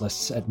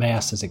restless at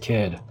Mass as a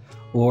kid.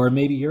 Or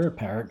maybe you're a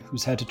parent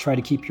who's had to try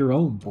to keep your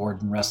own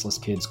bored and restless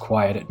kids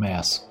quiet at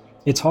Mass.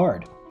 It's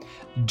hard.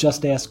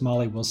 Just ask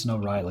Molly Wilson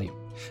O'Reilly.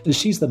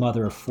 She's the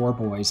mother of 4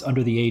 boys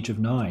under the age of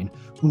 9,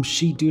 whom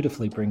she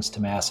dutifully brings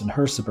to Mass in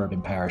her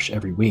suburban parish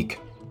every week.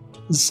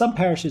 Some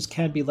parishes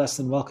can be less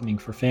than welcoming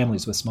for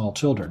families with small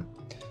children.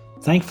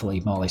 Thankfully,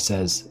 Molly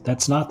says,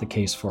 that's not the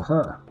case for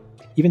her.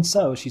 Even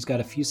so, she's got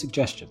a few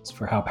suggestions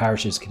for how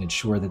parishes can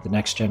ensure that the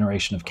next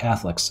generation of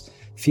Catholics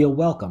feel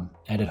welcome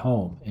and at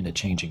home in a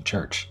changing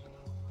church.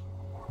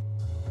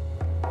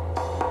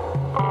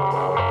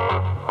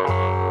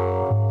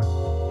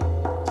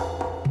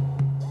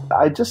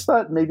 I just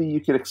thought maybe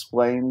you could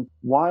explain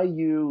why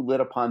you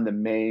lit upon the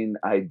main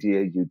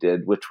idea you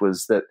did, which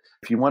was that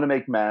if you want to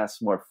make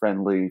Mass more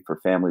friendly for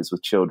families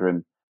with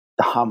children,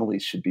 the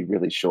homilies should be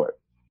really short.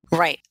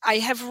 Right. I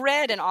have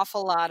read an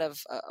awful lot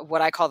of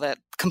what I call the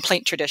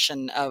complaint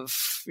tradition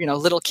of,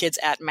 little kids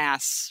at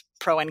Mass,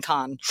 pro and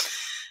con.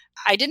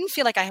 I didn't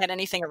feel like I had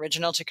anything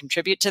original to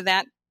contribute to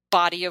that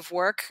body of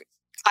work.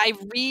 I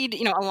read,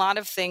 a lot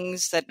of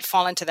things that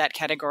fall into that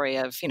category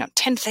of,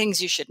 10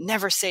 things you should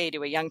never say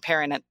to a young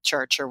parent at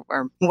church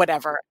or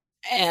whatever.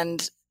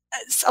 And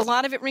a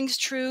lot of it rings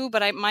true,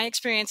 but my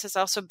experience has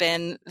also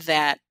been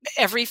that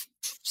every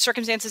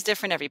circumstance is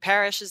different, every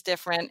parish is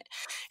different,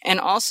 and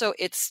also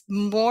it's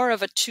more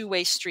of a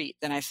two-way street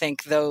than I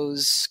think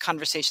those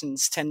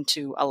conversations tend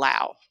to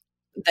allow.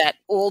 That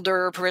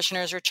older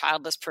parishioners or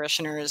childless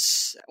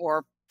parishioners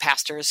or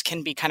pastors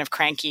can be kind of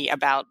cranky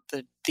about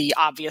the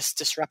obvious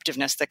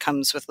disruptiveness that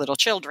comes with little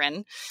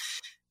children,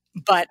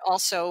 but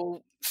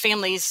also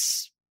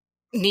families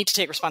need to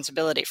take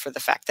responsibility for the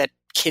fact that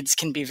kids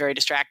can be very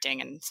distracting,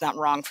 and it's not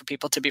wrong for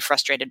people to be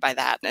frustrated by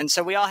that. And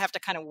so we all have to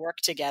kind of work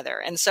together.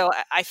 And so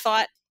I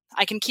thought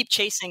I can keep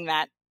chasing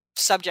that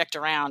subject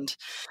around,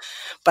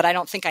 but I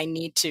don't think I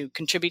need to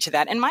contribute to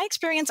that. And my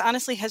experience,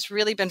 honestly, has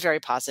really been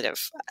very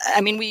positive. I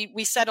mean,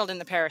 we settled in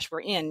the parish we're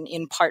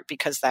in part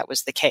because that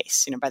was the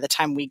case. By the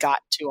time we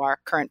got to our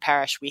current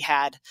parish, we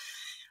had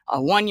a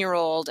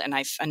 1-year-old and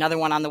another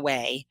one on the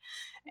way.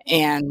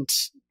 And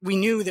we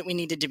knew that we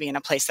needed to be in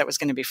a place that was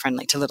going to be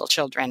friendly to little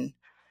children.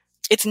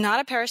 It's not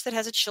a parish that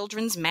has a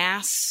children's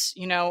mass,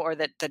 or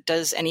that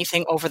does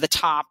anything over the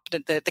top.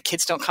 The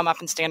kids don't come up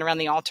and stand around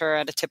the altar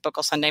at a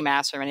typical Sunday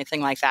mass or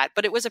anything like that.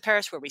 But it was a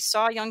parish where we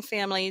saw young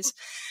families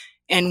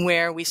and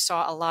where we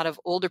saw a lot of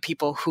older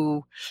people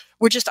who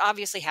were just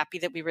obviously happy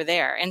that we were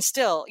there. And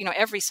still,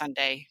 every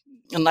Sunday,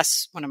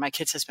 unless one of my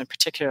kids has been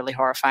particularly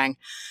horrifying,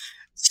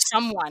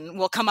 someone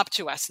will come up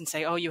to us and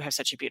say, "Oh, you have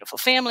such a beautiful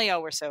family. Oh,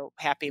 we're so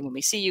happy when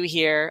we see you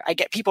here." I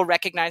get people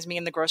recognize me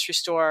in the grocery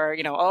store.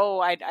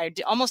 "Oh, I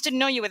almost didn't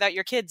know you without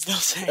your kids," they'll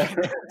say.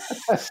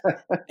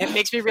 It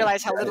makes me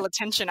realize how little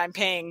attention I'm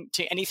paying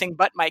to anything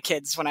but my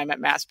kids when I'm at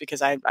Mass,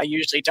 because I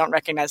usually don't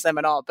recognize them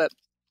at all. But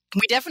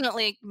we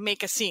definitely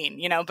make a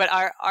scene, but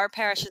our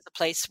parish is a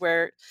place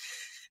where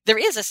there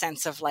is a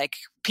sense of like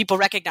people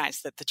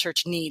recognize that the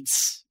church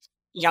needs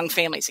young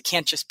families. It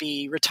can't just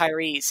be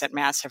retirees at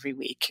Mass every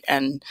week.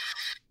 And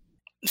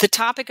the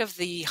topic of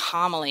the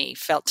homily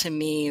felt to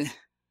me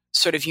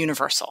sort of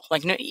universal,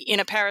 like in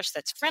a parish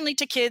that's friendly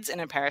to kids and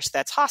a parish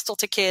that's hostile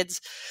to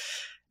kids.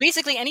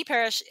 Basically any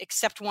parish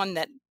except one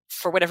that,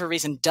 for whatever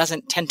reason,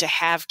 doesn't tend to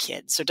have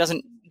kids or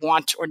doesn't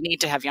want or need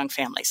to have young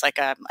families, like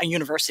a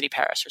university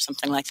parish or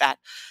something like that.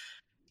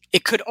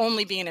 It could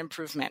only be an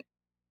improvement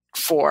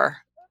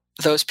for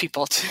those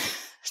people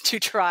to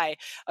try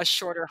a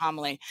shorter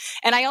homily.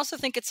 And I also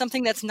think it's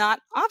something that's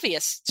not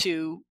obvious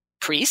to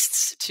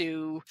priests,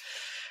 to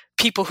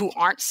people who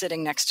aren't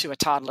sitting next to a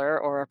toddler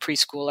or a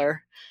preschooler.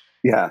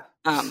 Yeah.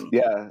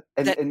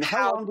 And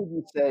how long did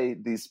you say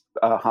these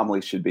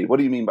homilies should be? What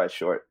do you mean by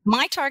short?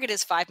 My target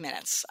is 5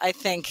 minutes. I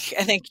think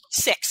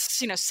 6,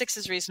 6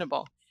 is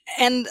reasonable.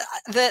 And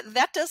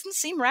that doesn't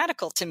seem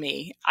radical to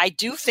me. I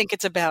do think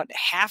it's about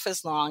half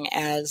as long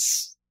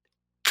as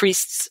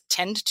priests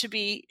tend to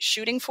be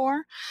shooting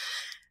for.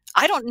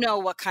 I don't know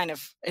what kind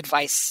of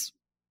advice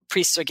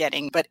priests are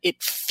getting, but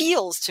it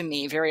feels to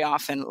me very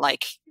often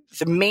like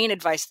the main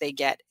advice they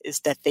get is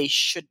that they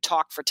should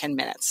talk for 10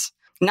 minutes.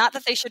 Not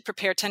that they should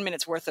prepare 10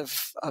 minutes worth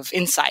of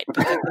insight,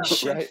 but that they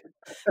should, Right.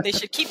 They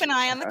should keep an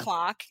eye on the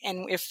clock.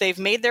 And if they've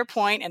made their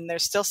point and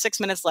there's still 6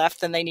 minutes left,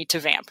 then they need to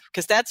vamp,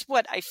 because that's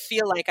what I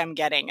feel like I'm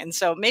getting. And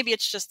so maybe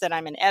it's just that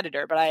I'm an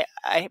editor, but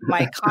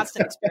my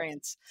constant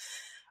experience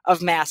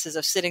of Mass is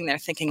of sitting there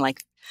thinking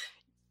like,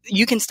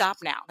 you can stop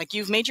now. Like,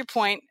 you've made your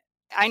point.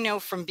 I know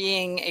from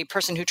being a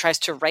person who tries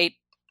to write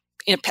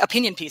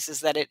opinion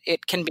pieces that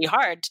it can be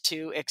hard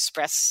to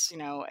express,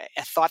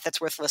 a thought that's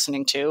worth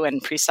listening to.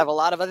 And priests have a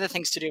lot of other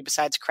things to do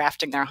besides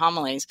crafting their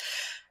homilies.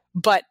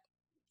 But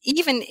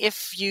even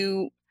if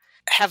you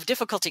have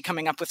difficulty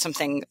coming up with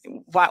something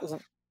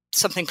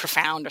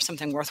profound or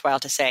something worthwhile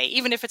to say,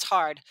 even if it's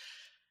hard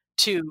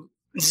to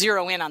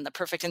zero in on the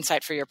perfect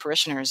insight for your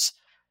parishioners,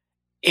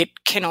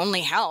 it can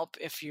only help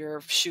if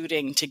you're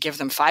shooting to give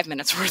them 5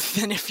 minutes worth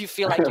than if you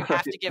feel like you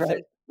have to give them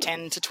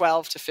 10 to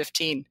 12 to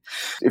 15.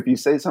 If you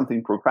say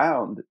something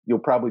profound, you'll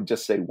probably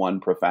just say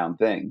one profound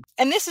thing.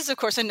 And this is, of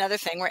course, another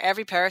thing where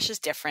every parish is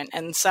different.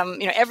 And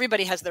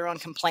everybody has their own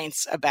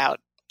complaints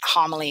about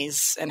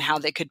homilies and how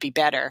they could be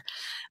better.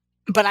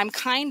 But I'm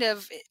kind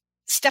of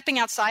stepping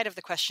outside of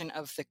the question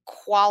of the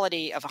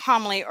quality of a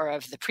homily or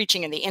of the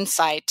preaching and the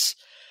insight,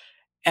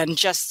 and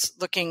just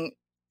looking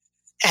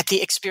at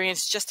the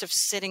experience just of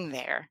sitting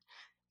there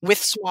with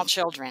small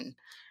children.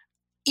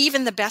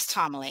 Even the best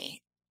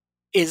homily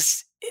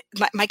is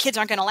my kids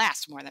aren't going to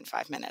last more than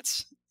 5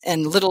 minutes,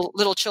 and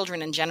little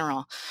children in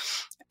general.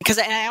 Because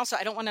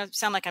I don't want to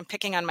sound like I'm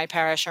picking on my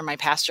parish or my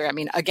pastor. I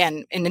mean,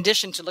 again, in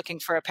addition to looking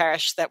for a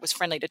parish that was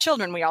friendly to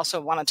children, we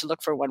also wanted to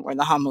look for one where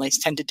the homilies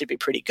tended to be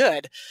pretty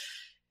good.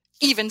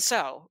 Even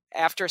so,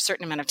 after a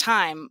certain amount of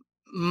time,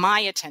 my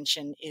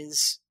attention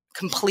is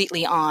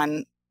completely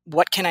on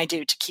what can I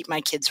do to keep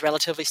my kids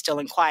relatively still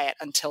and quiet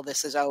until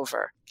this is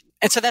over.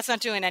 And so that's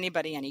not doing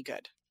anybody any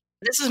good.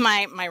 This is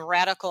my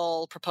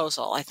radical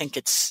proposal. I think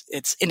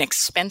it's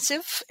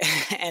inexpensive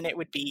and it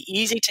would be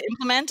easy to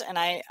implement. And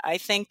I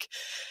think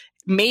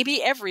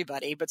maybe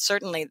everybody, but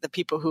certainly the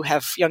people who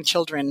have young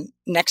children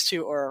next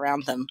to or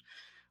around them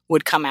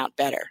would come out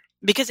better.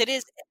 Because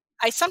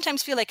I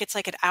sometimes feel like it's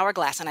like an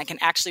hourglass and I can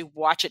actually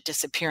watch it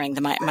disappearing,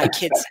 my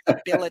kids'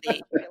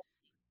 ability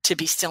to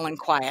be still and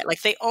quiet.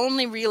 Like they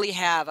only really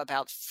have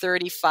about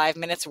 35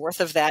 minutes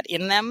worth of that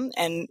in them.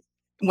 And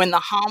when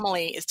the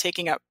homily is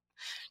taking up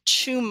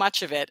too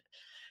much of it,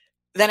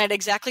 then at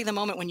exactly the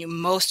moment when you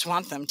most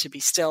want them to be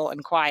still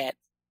and quiet,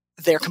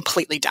 they're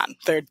completely done.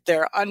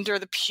 They're under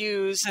the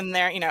pews and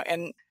they're,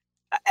 and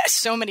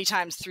so many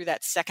times through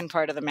that second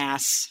part of the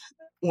Mass,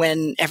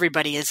 when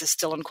everybody is as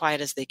still and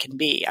quiet as they can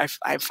be,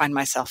 I find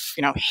myself,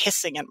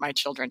 hissing at my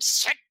children,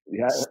 sit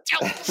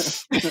still.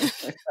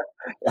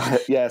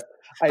 Yes.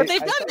 But they've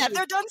done that.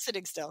 They're done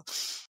sitting still.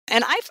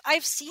 And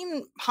I've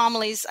seen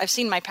homilies, I've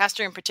seen my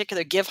pastor in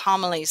particular give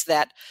homilies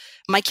that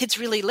my kids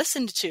really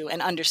listened to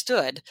and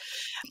understood.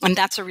 And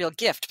that's a real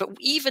gift. But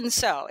even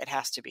so, it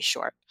has to be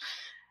short.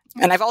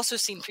 And I've also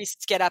seen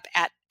priests get up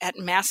at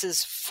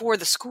masses for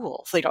the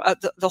school. So,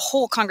 the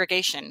whole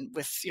congregation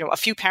with, a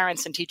few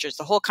parents and teachers,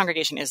 the whole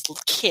congregation is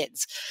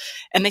kids.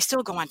 And they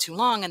still go on too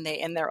long and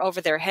they're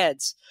over their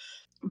heads.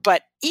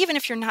 But even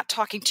if you're not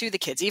talking to the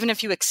kids, even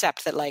if you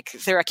accept that like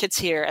there are kids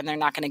here and they're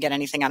not going to get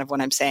anything out of what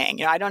I'm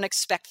saying, I don't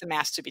expect the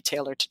Mass to be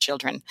tailored to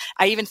children.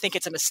 I even think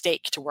it's a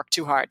mistake to work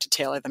too hard to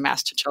tailor the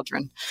Mass to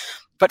children.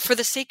 But for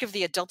the sake of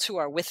the adults who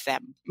are with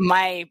them,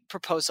 my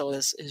proposal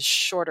is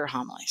shorter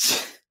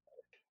homilies.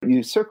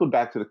 You circled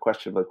back to the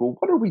question of like, well,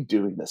 what are we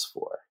doing this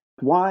for?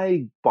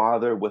 Why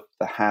bother with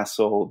the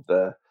hassle,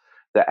 the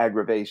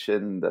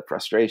aggravation, the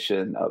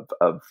frustration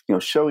of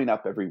showing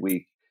up every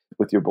week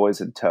with your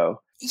boys in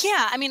tow?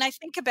 Yeah, I mean, I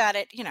think about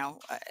it,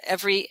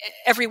 every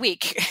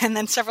week, and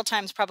then several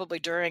times probably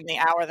during the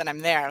hour that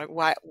I'm there.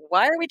 Why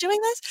are we doing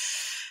this?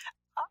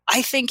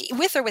 I think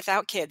with or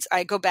without kids,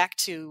 I go back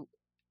to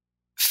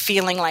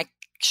feeling like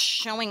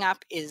showing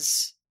up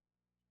is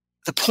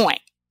the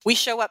point. We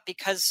show up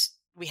because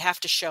we have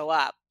to show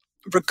up,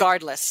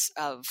 regardless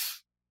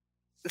of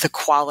the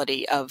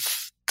quality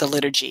of the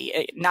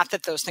liturgy. Not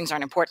that those things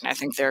aren't important. I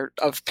think they're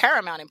of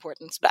paramount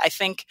importance, but I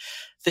think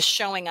the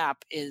showing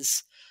up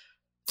is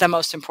the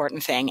most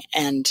important thing.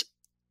 And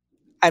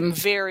I'm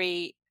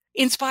very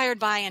inspired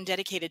by and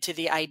dedicated to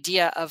the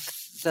idea of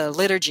the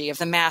liturgy of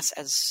the Mass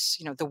as,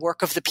 the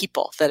work of the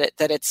people, that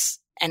it's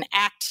an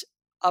act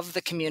of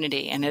the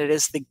community, and it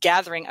is the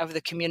gathering of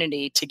the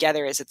community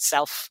together as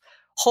itself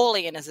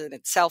holy and as in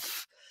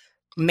itself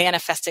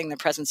manifesting the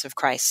presence of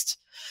Christ.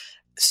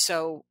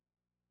 So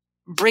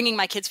bringing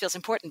my kids feels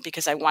important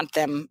because I want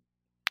them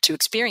to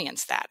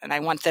experience that. And I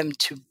want them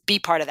to be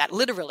part of that,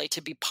 literally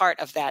to be part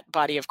of that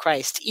body of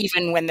Christ,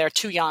 even when they're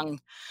too young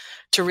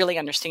to really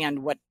understand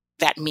what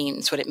that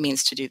means, what it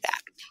means to do that.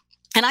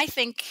 And I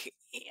think,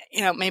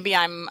 maybe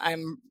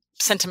I'm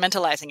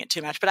sentimentalizing it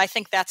too much, but I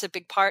think that's a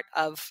big part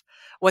of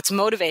what's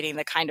motivating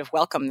the kind of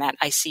welcome that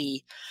I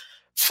see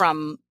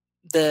from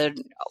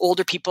the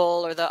older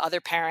people or the other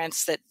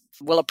parents that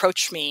will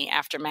approach me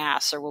after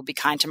Mass or will be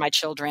kind to my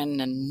children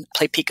and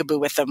play peekaboo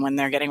with them when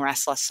they're getting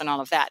restless and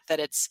all of that. That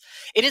it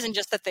isn't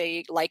just that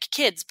they like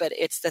kids, but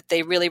it's that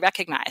they really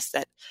recognize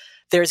that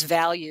there's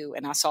value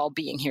in us all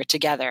being here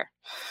together.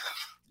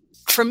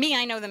 For me,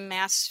 I know the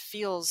Mass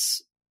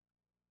feels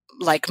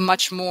like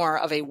much more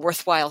of a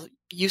worthwhile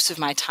use of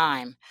my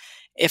time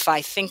if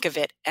I think of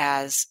it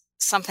as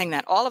something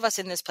that all of us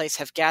in this place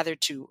have gathered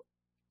to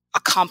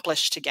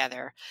accomplish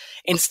together,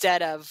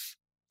 instead of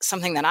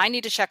something that I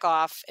need to check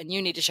off and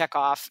you need to check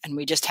off, and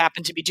we just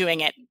happen to be doing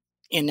it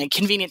in a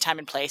convenient time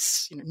and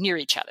place, near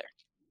each other.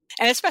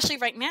 And especially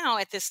right now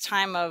at this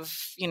time of,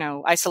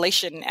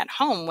 isolation at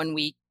home when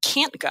we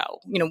can't go.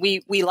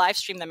 We live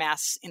streamed the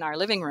Mass in our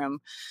living room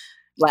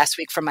last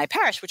week from my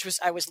parish, which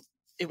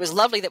it was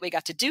lovely that we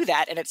got to do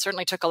that. And it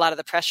certainly took a lot of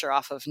the pressure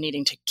off of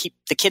needing to keep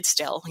the kids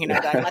still.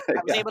 I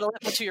was able to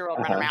let my 2-year-old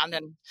run around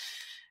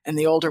and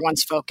the older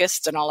ones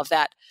focused and all of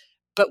that.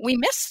 But we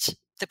missed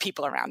the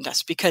people around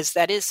us because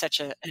that is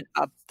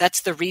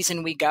that's the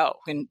reason we go,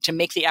 and to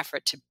make the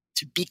effort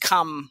to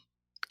become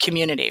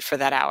community for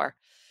that hour.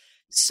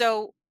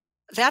 So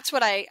that's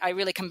what I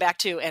really come back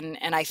to.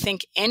 And I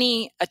think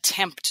any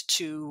attempt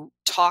to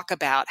talk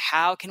about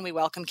how can we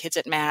welcome kids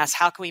at Mass,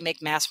 how can we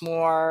make Mass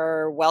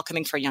more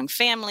welcoming for young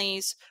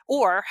families,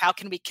 or how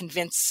can we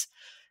convince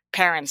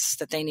parents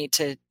that they need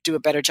to do a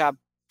better job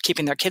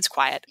keeping their kids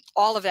quiet,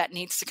 all of that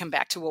needs to come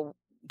back to, well,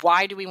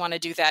 why do we want to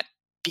do that?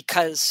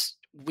 Because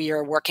we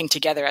are working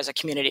together as a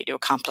community to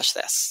accomplish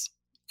this.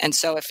 And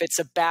so if it's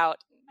about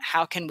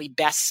how can we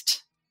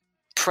best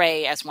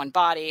pray as one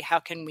body, how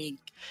can we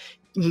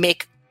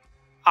make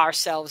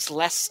ourselves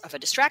less of a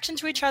distraction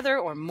to each other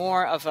or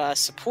more of a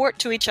support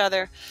to each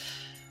other,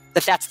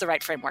 that's the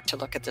right framework to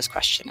look at this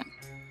question in.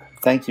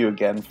 Thank you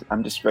again.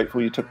 I'm just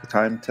grateful you took the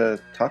time to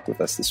talk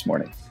with us this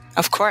morning.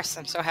 Of course.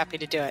 I'm so happy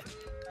to do it.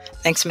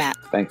 Thanks, Matt.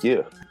 Thank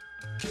you.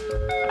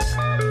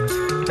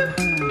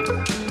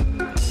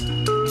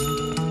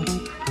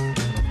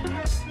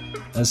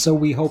 So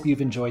we hope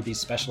you've enjoyed these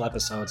special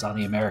episodes on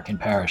the American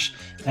Parish,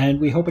 and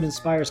we hope it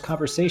inspires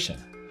conversation.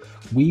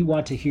 We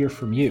want to hear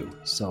from you,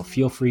 so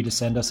feel free to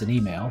send us an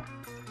email.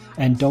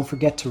 And don't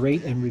forget to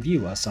rate and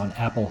review us on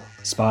Apple,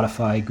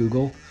 Spotify,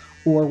 Google,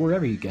 or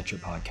wherever you get your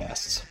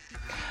podcasts.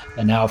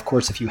 And now, of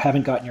course, if you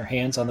haven't gotten your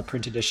hands on the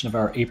print edition of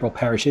our April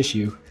Parish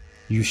issue,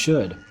 you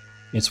should.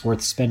 It's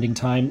worth spending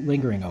time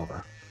lingering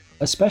over,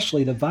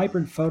 especially the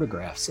vibrant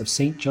photographs of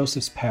St.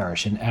 Joseph's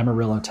Parish in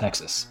Amarillo,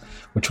 Texas,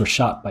 which were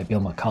shot by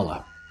Bill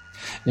McCullough.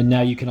 And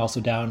now you can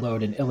also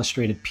download an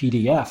illustrated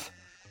PDF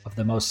of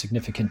the most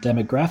significant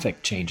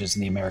demographic changes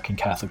in the American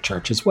Catholic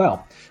Church as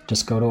well.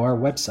 Just go to our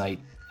website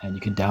and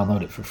you can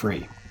download it for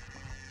free.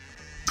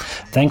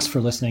 Thanks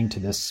for listening to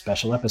this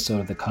special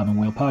episode of the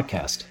Commonweal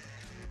Podcast.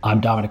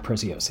 I'm Dominic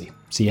Preziosi.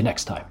 See you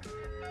next time.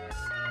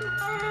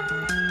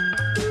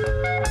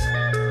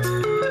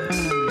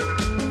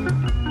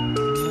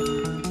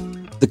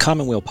 The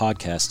Commonweal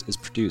Podcast is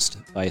produced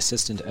by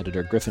Assistant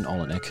Editor Griffin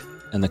Olenek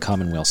and the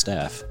Commonweal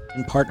staff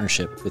in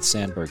partnership with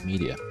Sandberg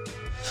Media.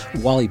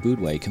 Wally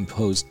Boudway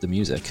composed the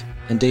music,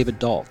 and David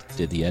Dalt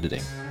did the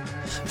editing.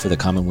 For the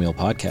Commonweal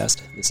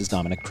Podcast, this is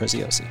Dominic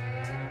Preziosi.